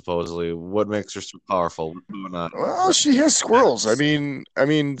unbeatable, supposedly. What makes her so powerful? What's going on? Well, she has squirrels. I mean,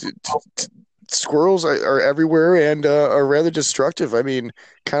 squirrels are everywhere and are rather destructive. I mean,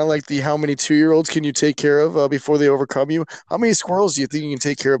 kind of like how many 2-year-olds can you take care of before they overcome you? How many squirrels do you think you can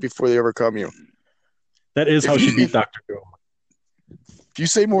take care of before they overcome you? That is how she beat Doctor Doom. If you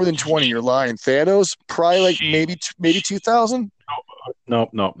say more than 20, you're lying. Thanos, probably like maybe 2,000. No.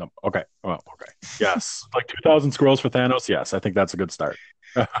 Okay. Well, okay. Yes, like 2,000 squirrels for Thanos. Yes, I think that's a good start.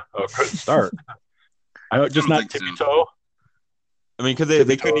 A good start. I just not tippy toe. I mean, because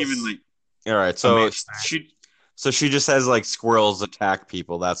they couldn't even like. All right, so she just has like squirrels attack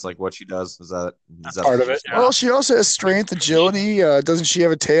people. That's like what she does. Is that part of it? Yeah. Well, she also has strength, agility. Doesn't she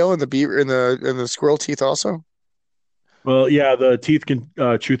have a tail and the squirrel teeth also? Well, yeah, the teeth can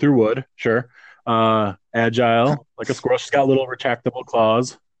chew through wood. Sure. Agile, like a squirrel. She's got little retractable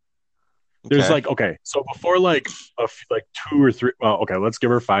claws. There's so before like 2 or 3. Well, okay, let's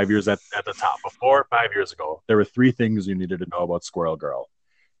give her 5 years at the top. Before 5 years ago, there were 3 things you needed to know about Squirrel Girl.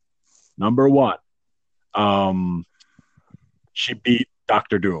 Number 1, she beat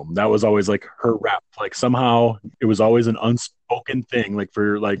Doctor Doom. That was always like her rep. Like somehow it was always an unspoken thing. Like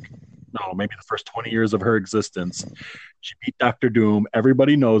for maybe the first 20 years of her existence, she beat Doctor Doom.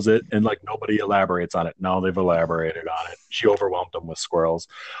 Everybody knows it, and like nobody elaborates on it. Now they've elaborated on it. She overwhelmed them with squirrels.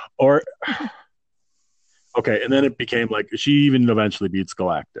 Okay, and then it became like she even eventually beats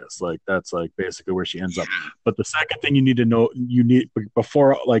Galactus. Like that's like basically where she ends up. But the second thing you need to know,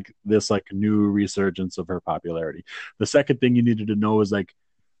 before like this like new resurgence of her popularity, the second thing you needed to know is like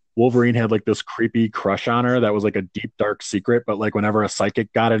Wolverine had like this creepy crush on her that was like a deep dark secret, but like whenever a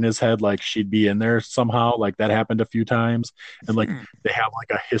psychic got in his head, like she'd be in there somehow. Like that happened a few times, and like they have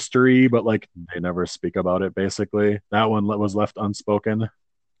like a history, but like they never speak about it. Basically, that one was left unspoken.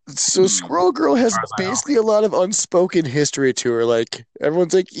 So Squirrel Girl has basically a lot of unspoken history to her. Like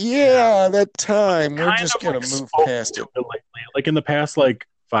everyone's like, yeah, that time we're just gonna move past it. Like in the past like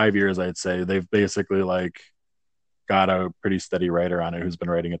 5 years, I'd say they've basically like got a pretty steady writer on it who's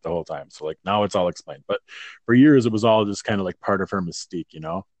been writing it the whole time. So like now it's all explained. But for years it was all just kind of like part of her mystique,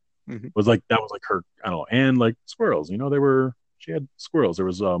 Mm-hmm. It was like that was like her, I don't know, and like squirrels, she had squirrels. There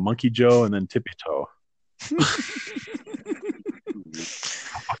was Monkey Joe and then Tippy Toe.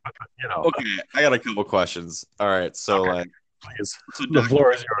 Okay, I got a couple questions. All right, so please, the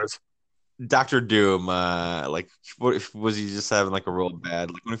floor is yours. Doctor Doom, what if was he just having like a real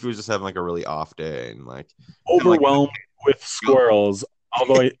bad? Like, what if he was just having like a really off day and like overwhelmed with squirrels?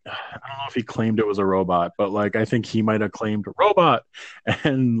 Although I don't know if he claimed it was a robot, but like I think he might have claimed robot,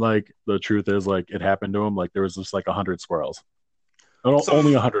 and like the truth is like it happened to him. Like there was just like 100 squirrels,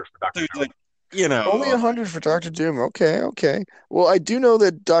 only 100 for Doctor Doom. Only 100 for Dr. Doom. Okay. Well, I do know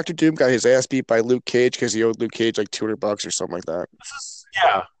that Dr. Doom got his ass beat by Luke Cage because he owed Luke Cage like $200 or something like that.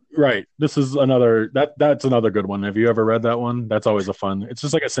 Right. This is that's another good one. Have you ever read that one? That's always a fun. It's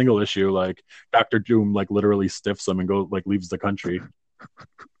just like a single issue. Like Dr. Doom like literally stiffs him and leaves the country.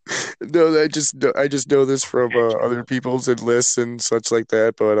 No, I just know this from other people's and lists and such like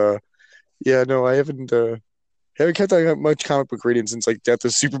that. But yeah, no, I haven't kept up much comic book reading since like Death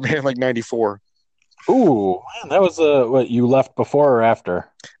of Superman like 94. Ooh, man, that was what you left before or after?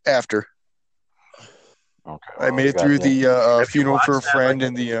 After. Okay. I made it through the funeral for a friend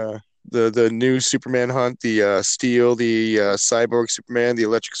and the new Superman hunt, the Steel, the Cyborg Superman, the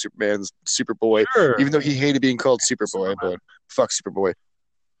Electric Superman, Superboy. Sure. Even though he hated being called Superboy, but fuck Superboy.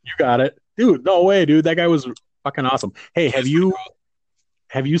 You got it, dude. No way, dude. That guy was fucking awesome. Hey, have you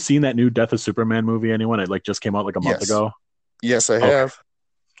seen that new Death of Superman movie? Anyone? It like just came out like a month ago. Yes, I have.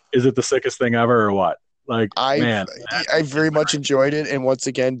 Is it the sickest thing ever or what? Like, I very much enjoyed it, and once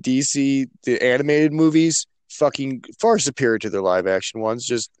again, DC the animated movies fucking far superior to their live action ones.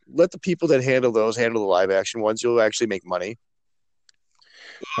 Just let the people that handle the live action ones. You'll actually make money.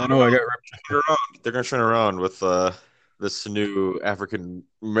 I know I got ripped. They're gonna turn around with this new African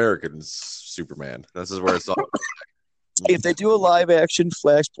American Superman. This is where it's all. If they do a live action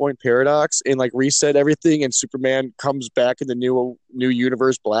Flashpoint Paradox and like reset everything and Superman comes back in the new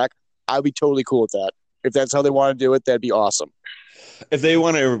universe black, I'd be totally cool with that. If that's how they want to do it, that'd be awesome. If they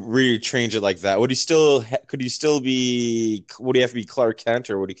want to re-change it like that, would he still be? Would he have to be Clark Kent,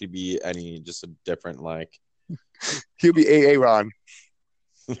 or would he could be just a different like? He'll be A. Ron.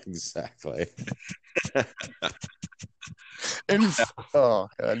 Exactly. Oh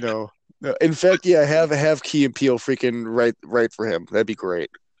God, no. In fact, yeah, have Key and Peele freaking right for him. That'd be great.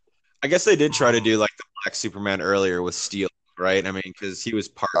 I guess they did try to do like the Black Superman earlier with Steel, right? I mean, because he was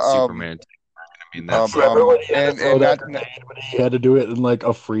part Superman. I mean, that's but he had to do it in like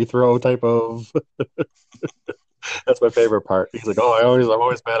a free throw type of. That's my favorite part. He's like, "Oh, I'm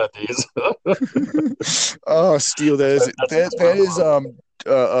always mad at these." Oh, Steel! That is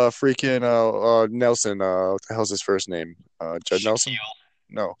freaking Nelson. What the hell's his first name? Judd Nelson.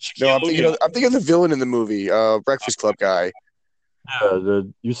 No, I'm thinking of the villain in the movie, Breakfast Club guy. Yeah,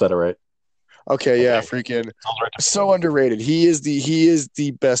 you said it right. Okay, yeah, freaking so underrated. He is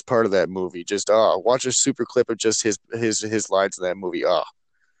the best part of that movie. Just watch a super clip of just his lines in that movie.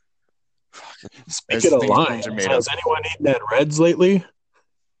 Speaking of lines, has anyone eaten at Reds lately?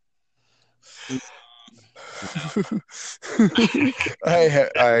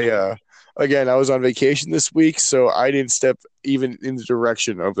 Again, I was on vacation this week, so I didn't step even in the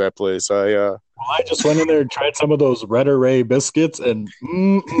direction of that place. I just went in there and tried some of those Red Array biscuits, and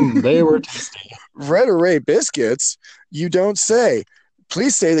they were tasty. Red Array biscuits? You don't say.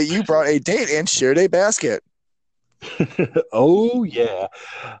 Please say that you brought a date and shared a basket. Oh, yeah.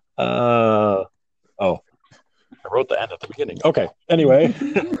 I wrote the end at the beginning. Okay, anyway.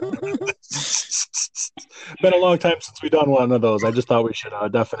 Been a long time since we've done one of those. I just thought we should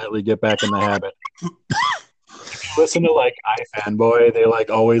definitely get back in the habit. If you listen to like iFanboy, they like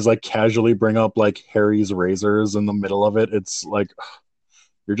always like casually bring up like Harry's razors in the middle of it. It's like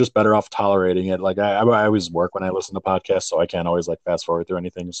you're just better off tolerating it. Like I always work when I listen to podcasts, so I can't always like fast forward through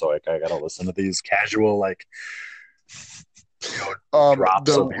anything. So like I gotta listen to these casual like.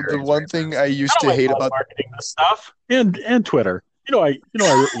 The one thing I used to hate about marketing this stuff and Twitter. I've been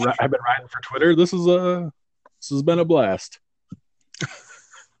riding for Twitter. This has been a blast.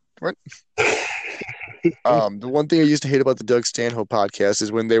 What? The one thing I used to hate about the Doug Stanhope podcast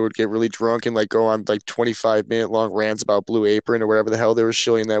is when they would get really drunk and like go on like 25-minute long rants about Blue Apron or whatever the hell they were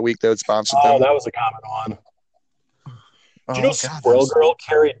shilling that week that would sponsor them. Oh, that was a common one. Do you know Squirrel Girl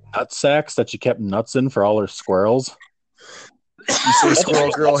carried nut sacks that she kept nuts in for all her squirrels? You say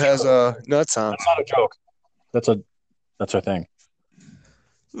Squirrel Girl has nuts on. That's not a joke. That's her thing.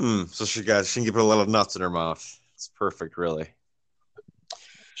 So she can put a lot of nuts in her mouth. It's perfect, really.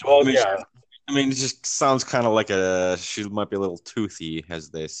 Well, yeah. I mean, it just sounds kind of like she might be a little toothy, as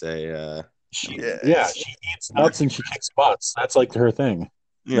they say. She eats nuts and she kicks butts. That's like her thing.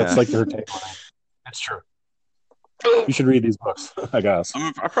 Yeah. That's like her takeaway. It's true. You should read these books, I guess.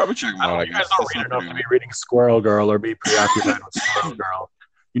 I'll probably check them out. You guys don't read enough to be reading Squirrel Girl or be preoccupied with Squirrel Girl.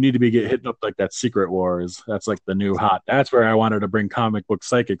 You need to be hitting up like that Secret Wars. That's like the new hot. That's where I wanted to bring comic book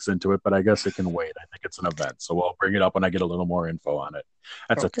psychics into it, but I guess it can wait. I think it's an event, so we'll bring it up when I get a little more info on it.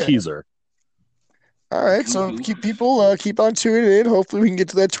 That's okay. A teaser. All right, so keep on tuning in. Hopefully, we can get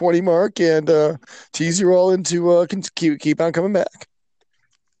to that 20 mark and tease you all into keep on coming back.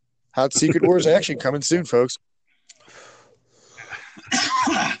 Hot Secret Wars action coming soon, folks.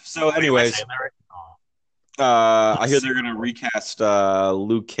 So, anyways, I hear they're going to recast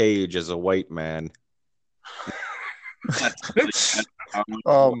Luke Cage as a white man. I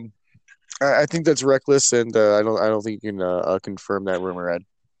think that's reckless, and I don't think you can confirm that rumor, Ed.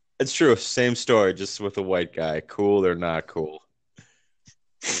 It's true. Same story, just with a white guy. Cool or not cool?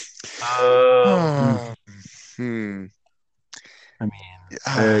 I mean, you're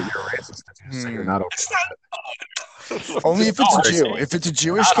racist if you say you're not okay with it. Only if it's a Jew. If it's a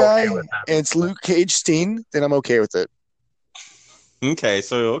Jewish guy and it's Luke Cage Steen, then I'm okay with it. Okay,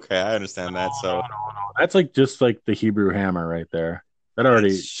 I understand that. So no. That's like just like the Hebrew Hammer right there. That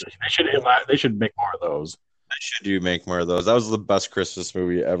already they should make more of those. They should make more of those. That was the best Christmas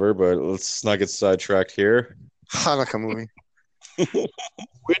movie ever, but let's not get sidetracked here. Hanukkah movie.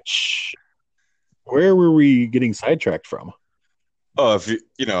 Where were we getting sidetracked from? Oh, if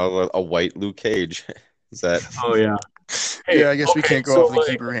a white Luke Cage. Is that? Oh yeah. Hey, yeah, I guess we can't go off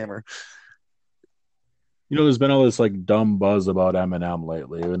the Hebrew Hammer. There's been all this like dumb buzz about Eminem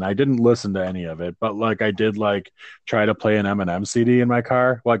lately, and I didn't listen to any of it, but like I did like try to play an Eminem CD in my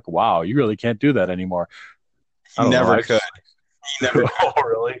car. Like, wow, you really can't do that anymore. You never could. never. Oh,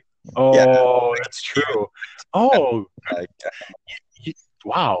 really? Oh, that's true. Oh, Like,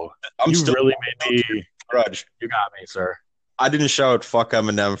 wow. I'm You still really made me. grudge. You got me, sir. I didn't shout "fuck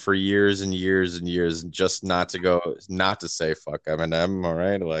Eminem" for years and years and years, just not to say "fuck Eminem." All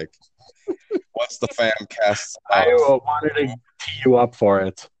right, like once the fam casts I off, wanted to tee you up for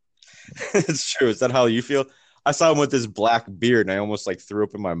it. it's true. Is that how you feel? I saw him with this black beard, and I almost like threw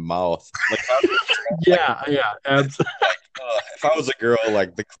up in my mouth. Like, Yeah. Absolutely. if I was a girl,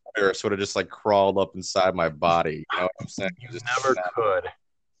 like the clitoris would have just like crawled up inside my body. You know what I'm saying? You Just never could.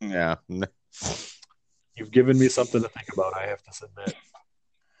 Yeah. You've given me something to think about, I have to submit.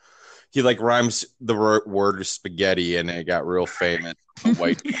 He like rhymes the word spaghetti, and it got real famous.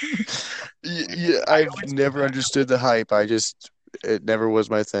 White. Yeah, I've never understood the hype. It never was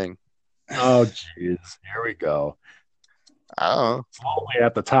my thing. Oh, jeez. Here we go. I don't know. Slowly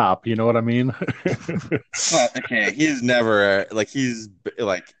at the top. You know what I mean? Okay, he's never he's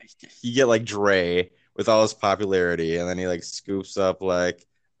like he get like Dre with all his popularity, and then he like scoops up like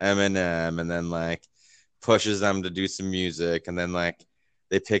Eminem, and then like pushes them to do some music, and then like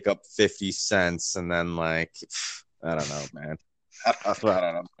they pick up 50 cents, and then like I don't know, man. I don't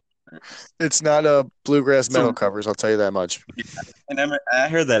know. It's not a bluegrass metal covers. I'll tell you that much. And I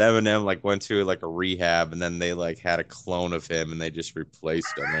heard that Eminem like went to like a rehab, and then they like had a clone of him, and they just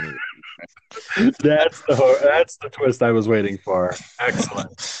replaced him. Anyway. That's the twist I was waiting for.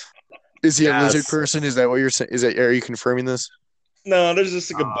 Excellent. Is he a Yes. lizard person? Is that what you're saying? Are you confirming this? No, there's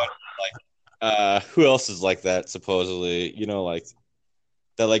just like a bunch of, like who else is like that supposedly? You know, like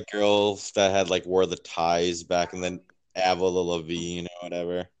that like girls that had like wore the ties back, and then Avril Lavigne or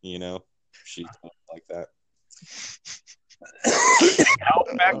whatever, you know, she's like that. Help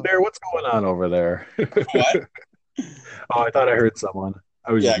back there. What's going on over there? What? Oh, I thought I heard someone.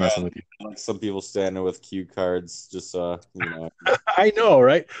 I was just messing with you. Like some people standing with cue cards, just you know. I know,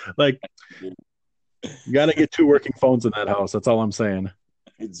 right? Like, you got to get 2 working phones in that house. That's all I'm saying.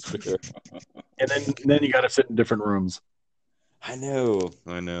 It's true. And then you got to sit in different rooms. I know.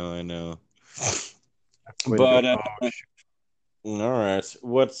 Way to But go. all right,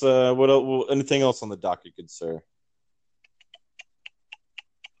 what's what else, anything else on the docket, good sir?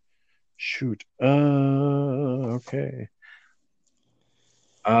 Shoot. Okay.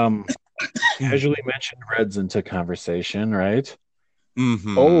 Casually mentioned Reds into conversation, right?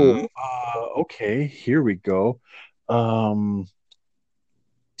 Mm-hmm. Oh, okay. Here we go.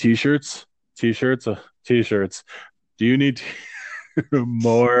 T-shirts. Do you need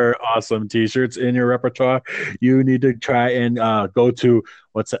more awesome T-shirts in your repertoire? You need to try and go to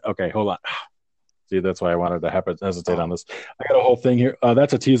what's that? Okay, hold on. See, that's why I wanted to hesitate on this. I got a whole thing here.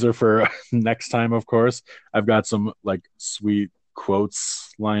 That's a teaser for next time, of course. I've got some like sweet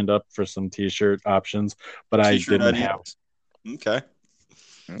quotes lined up for some T-shirt options, but T-shirt I didn't ideas. have Okay.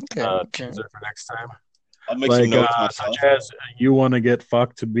 teaser for next time. I'll make some notes myself. Such as you want to get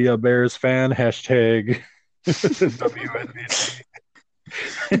fucked to be a Bears fan, hashtag WNBC.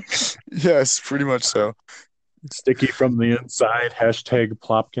 Yes, pretty much so. Sticky from the inside, hashtag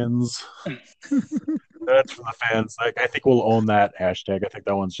Plopkins. That's from the fans. Like, I think we'll own that hashtag. I think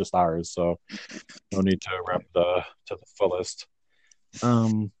that one's just ours, so no need to rep to the fullest.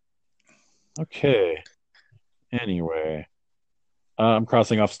 Okay. Anyway, I'm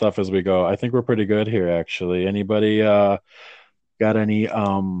crossing off stuff as we go. I think we're pretty good here, actually. Anybody got any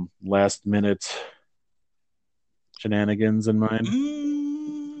last minute shenanigans in mind?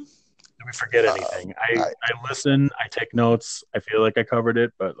 Did we forget anything? I listen, I take notes. I feel like I covered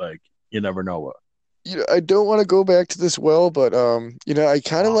it, but like you never know what. I don't want to go back to this well, but I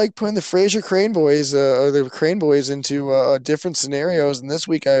kind of like putting the Fraser Crane boys, or the Crane boys, into different scenarios. And this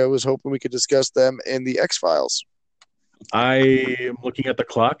week, I was hoping we could discuss them in the X-Files. I am looking at the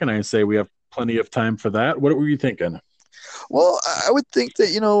clock, and I say we have plenty of time for that. What were you thinking? Well, I would think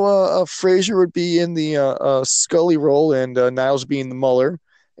that Fraser would be in the Scully role, and Niles being the Mueller.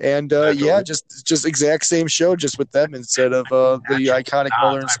 And just exact same show, just with them instead of the iconic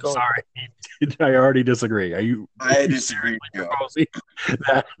Mueller and Scully. Sorry, I already disagree. I disagree.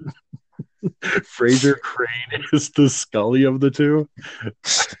 That Fraser Crane is the Scully of the two.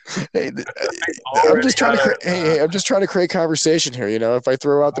 Hey, I'm just trying to create conversation here. If I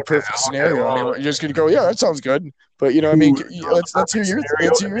throw out the perfect scenario, you're just gonna go, yeah, that sounds good. But let's hear your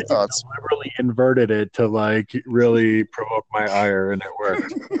thoughts. Deliberately inverted it to like really provoke my ire, and it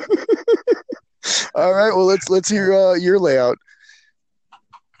worked. All right, well let's hear your layout.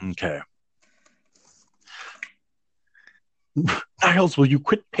 Okay. Niles, will you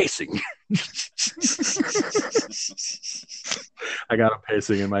quit pacing? I got him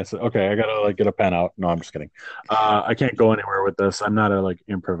pacing in my. Okay, I gotta like get a pen out. No, I'm just kidding. I can't go anywhere with this. I'm not a like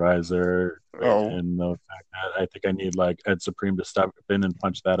improviser. Oh. And the fact that I think I need like Ed Supreme to step in and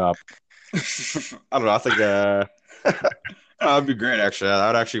punch that up. I don't know. I think that'd be great. Actually,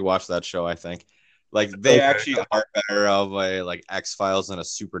 I'd actually watch that show. I think like they actually are better of a like X-Files than a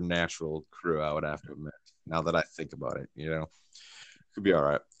Supernatural crew. I would have to admit. Now that I think about it, could be all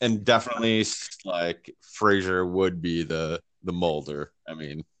right. And definitely like Frasier would be the Mulder. I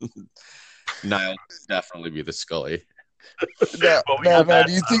mean, Niles would definitely be the Scully. Now,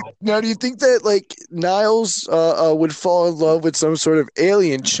 do you think that like Niles would fall in love with some sort of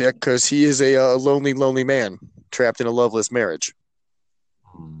alien chick because he is a lonely man trapped in a loveless marriage?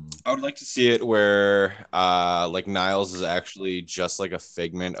 I would like to see it where like Niles is actually just like a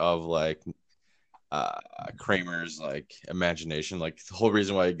figment of like Kramer's like imagination. Like the whole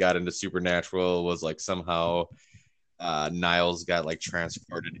reason why he got into Supernatural was like somehow Niles got like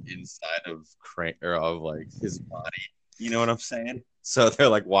transported inside of Kramer of like his body. You know what I'm saying? So they're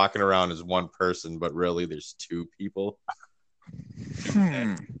like walking around as one person, but really there's two people.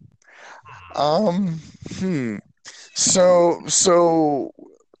 So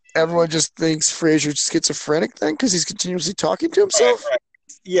everyone just thinks Frasier's schizophrenic then because he's continuously talking to himself? Right.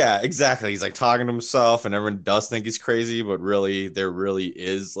 Yeah, exactly. He's like talking to himself, and everyone does think he's crazy, but really, there really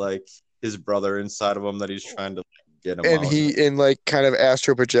is like his brother inside of him that he's trying to get him. And out. like kind of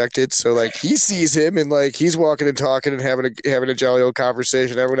astro projected, so like he sees him and like he's walking and talking and having a jolly old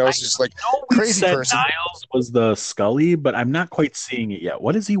conversation. Everyone else is just like crazy person. Niles was the Scully, but I'm not quite seeing it yet.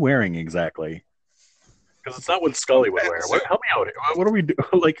 What is he wearing exactly? Because it's not what Scully would wear. Help me out. What do we do?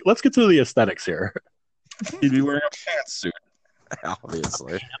 Like, let's get to the aesthetics here. He'd be wearing a pantsuit.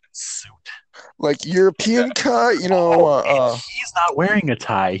 Obviously, suit like European cut, he's not wearing a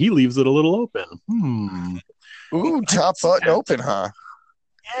tie. He leaves it a little open. Ooh, top button open, huh?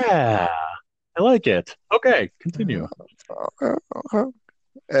 Yeah, I like it. Okay, continue.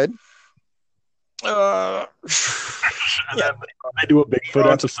 Ed. And then they do a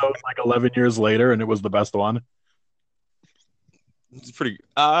Bigfoot episode like 11 years later, and it was the best one. It's pretty.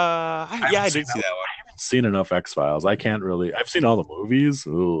 I did see that one. I haven't seen enough X-Files. I can't really. I've seen all the movies.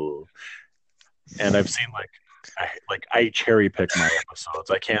 Ooh. And I've seen I cherry pick my episodes.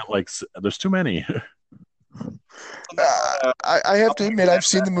 I can't there's too many. I have to admit I've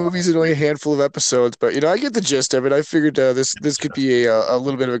seen the movies in only a handful of episodes, but I get the gist of it. I figured this could be a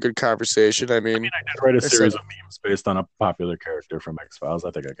little bit of a good conversation. I mean, I did write a series of memes based on a popular character from X-Files.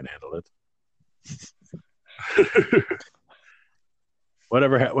 I think I can handle it.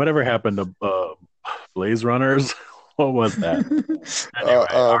 Whatever happened to Blaze Runners? What was that?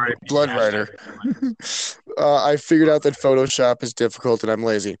 Anyway, Blood Rider. I figured out that Photoshop is difficult and I'm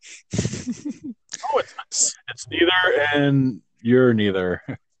lazy. Oh, it's neither, and you're neither.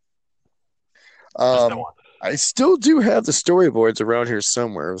 I still do have the storyboards around here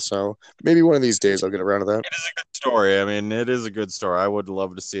somewhere, so maybe one of these days I'll get around to that. It is a good story. I mean, it is a good story. I would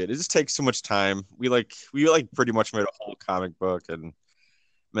love to see it. It just takes so much time. We pretty much made a whole comic book, and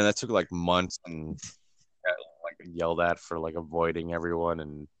man, that took like months, and yelled at for like avoiding everyone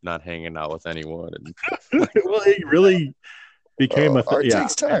and not hanging out with anyone. And well, it really became a thing. It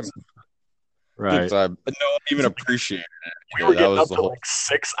takes time. Right. But no one even appreciated it. We were getting up to like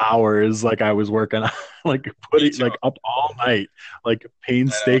 6 hours. Like I was working on, putting up all night,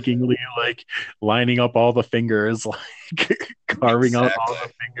 painstakingly, lining up all the fingers, carving out all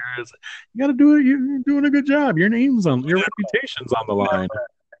the fingers. You got to do it. You're doing a good job. Your reputation's on the line.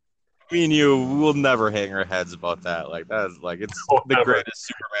 Me and you will never hang our heads about that. Like that's it's the greatest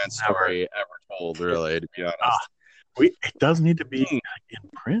Superman story ever told. Really, to be honest. It does need to be in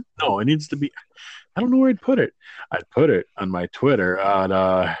print. No, it needs to be. I don't know where I'd put it. I'd put it on my Twitter on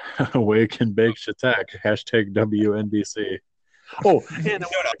Wake and Bake Shatek #WNBC. Oh, and I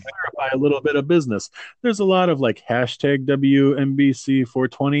want to clarify a little bit of business. There's a lot of #WNBC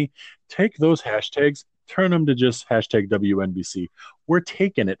 420. Take those hashtags, turn them to just #WNBC. We're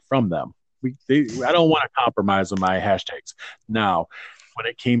taking it from them. I don't want to compromise on my hashtags. Now, when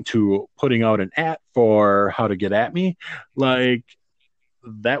it came to putting out an @ for how to get at me,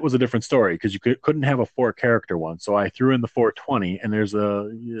 that was a different story because you couldn't have a 4-character one. So I threw in the 420, and it's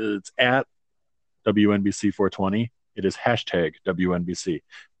 @WNBC 420. It is #WNBC.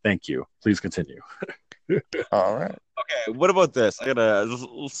 Thank you. Please continue. All right. Okay. What about this?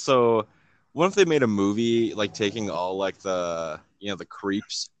 So what if they made a movie taking all the the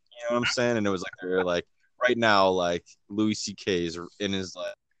creeps, you know what I'm saying? And it was they're right now Louis C.K. is in his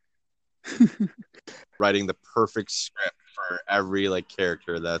writing the perfect script for for every like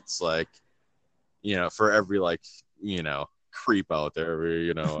character that's like, for every like, creep out there,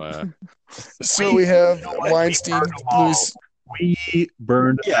 So we have You know what? Weinstein, We burned them all. Louis. We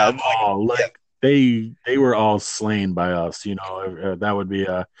burned Yeah, them all. Like they were all slain by us. That would be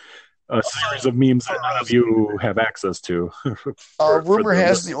a series of memes that none of you have access to. Rumor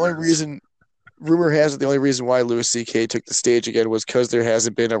has the only reason why Louis C.K. took the stage again was because there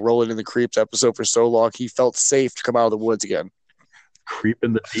hasn't been a Rolling in the Creeps episode for so long. He felt safe to come out of the woods again. Creep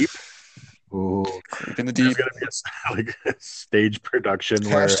in the Deep. Ooh. Creep in the There's Deep. gonna be a stage production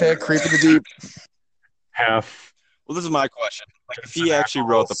Hashtag Creep in the Deep. half. Well, this is my question. Like, if he actually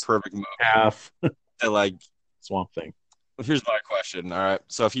wrote the perfect movie, half like Swamp Thing. Here's my question. All right,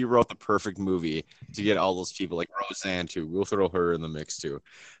 so if he wrote the perfect movie to get all those people, like Roseanne too, we'll throw her in the mix too.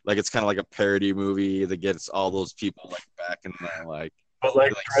 Like, it's kind of like a parody movie that gets all those people like back in the like. But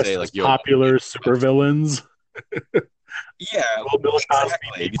like dressed as popular supervillains. Yeah, Bill Cosby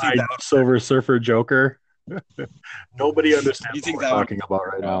beat my Silver Surfer Joker. Nobody understands what we're talking about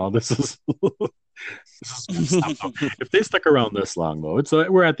right now. This is if they stuck around this long though,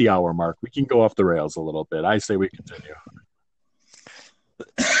 we're at the hour mark. We can go off the rails a little bit. I say we continue.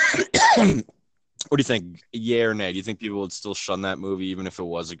 What do you think? Yeah or nay? Do you think people would still shun that movie even if it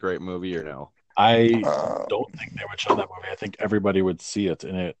was a great movie, or no? I don't think they would shun that movie. I think everybody would see it,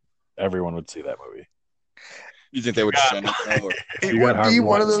 and everyone would see that movie. You think they would shun it? It would be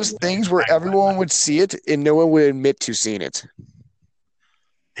one of those things where everyone would see it and no one would admit to seeing it.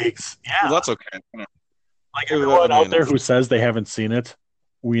 Yeah, well, that's okay. Like everyone out there who says they haven't seen it,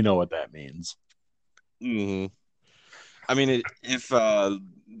 we know what that means. Mm-hmm. I mean, if the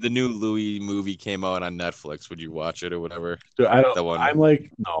new Louis movie came out on Netflix, would you watch it or whatever? Dude, I don't. I'm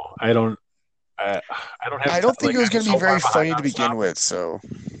like, no, I don't. I don't have. I don't think it was going to be very funny to begin with. So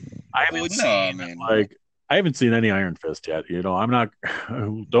I haven't seen I haven't seen any Iron Fist yet. I'm not.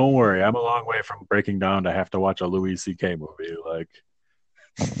 Don't worry, I'm a long way from breaking down to have to watch a Louis C.K. movie. Like,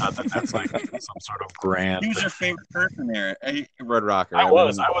 not that that's like some sort of grand. Who's your favorite person there? Red Rocker. I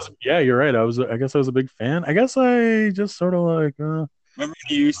was. Yeah, you're right. I guess I was a big fan. I guess I just sort of like. Remember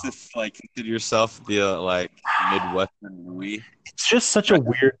you used to like consider yourself the like Midwestern Louis? It's just such a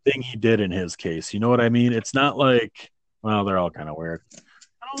weird thing he did in his case. You know what I mean? It's not like, well, they're all kind of weird.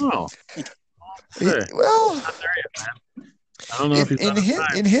 I don't know. Well, I don't know if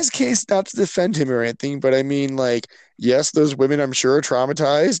in his case, not to defend him or anything, but I mean, like, yes, those women I'm sure are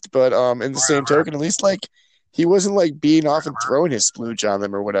traumatized, but in the same token, at least like he wasn't like beating off and throwing his splooge on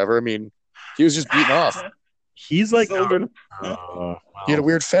them or whatever. I mean, he was just beating off. He's like, he had a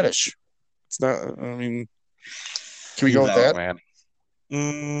weird fetish. It's not. I mean, can we go with that?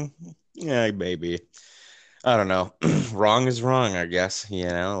 Man. Yeah, maybe. I don't know. Wrong is wrong, I guess.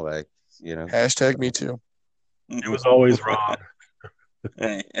 Like. Hashtag me too. It was always wrong.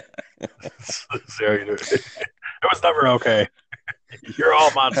 It was never okay. You're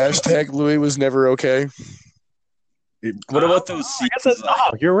all monsters. Hashtag Louis was never okay. What about those seasons?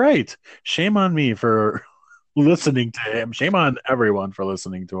 You're right. Shame on me for listening to him. Shame on everyone for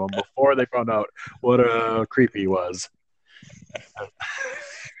listening to him before they found out what a creep he was.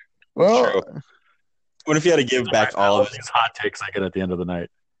 Well, true. What if you had to give back all of these hot takes I get at the end of the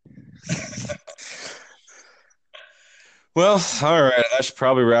night? Well, all right. That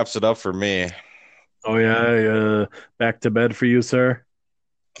probably wraps it up for me. Oh yeah, back to bed for you, sir.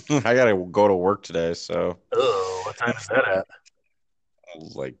 I gotta go to work today, so. Oh, what time is that at? It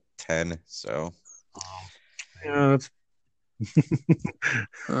was like 10. So. Yeah, that's.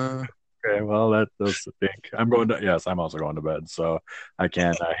 Okay, well that does stink. I'm also going to bed, so I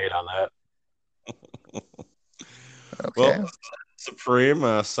can't hate on that. Okay. Well,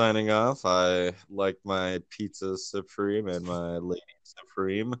 Supreme signing off. I like my pizza Supreme and my lady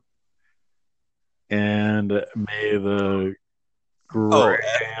Supreme. And may the grind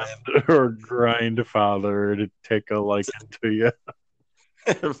father to take a liking to you.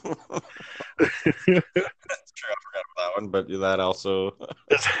 That's true. I forgot about that one, but that also.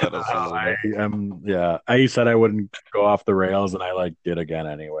 I said I wouldn't go off the rails, and I did again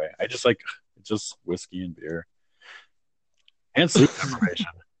anyway. I just just whiskey and beer. And sleep deprivation.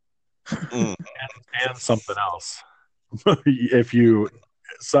 and something else. If you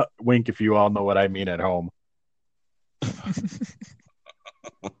wink, if you all know what I mean at home.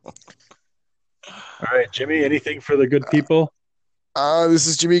 All right, Jimmy, anything for the good people? This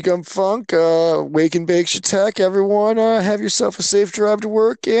is Jimmy Gump Funk. Wake and Bake Shatek. Everyone, have yourself a safe drive to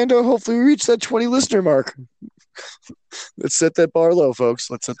work, and hopefully we reach that 20 listener mark. Let's set that bar low, folks.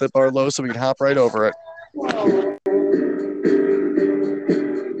 Let's set that bar low so we can hop right over it.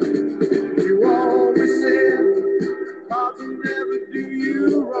 You always said never do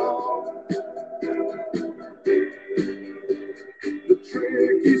you wrong. The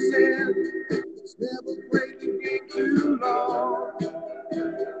trick, he said, is never break the game too long.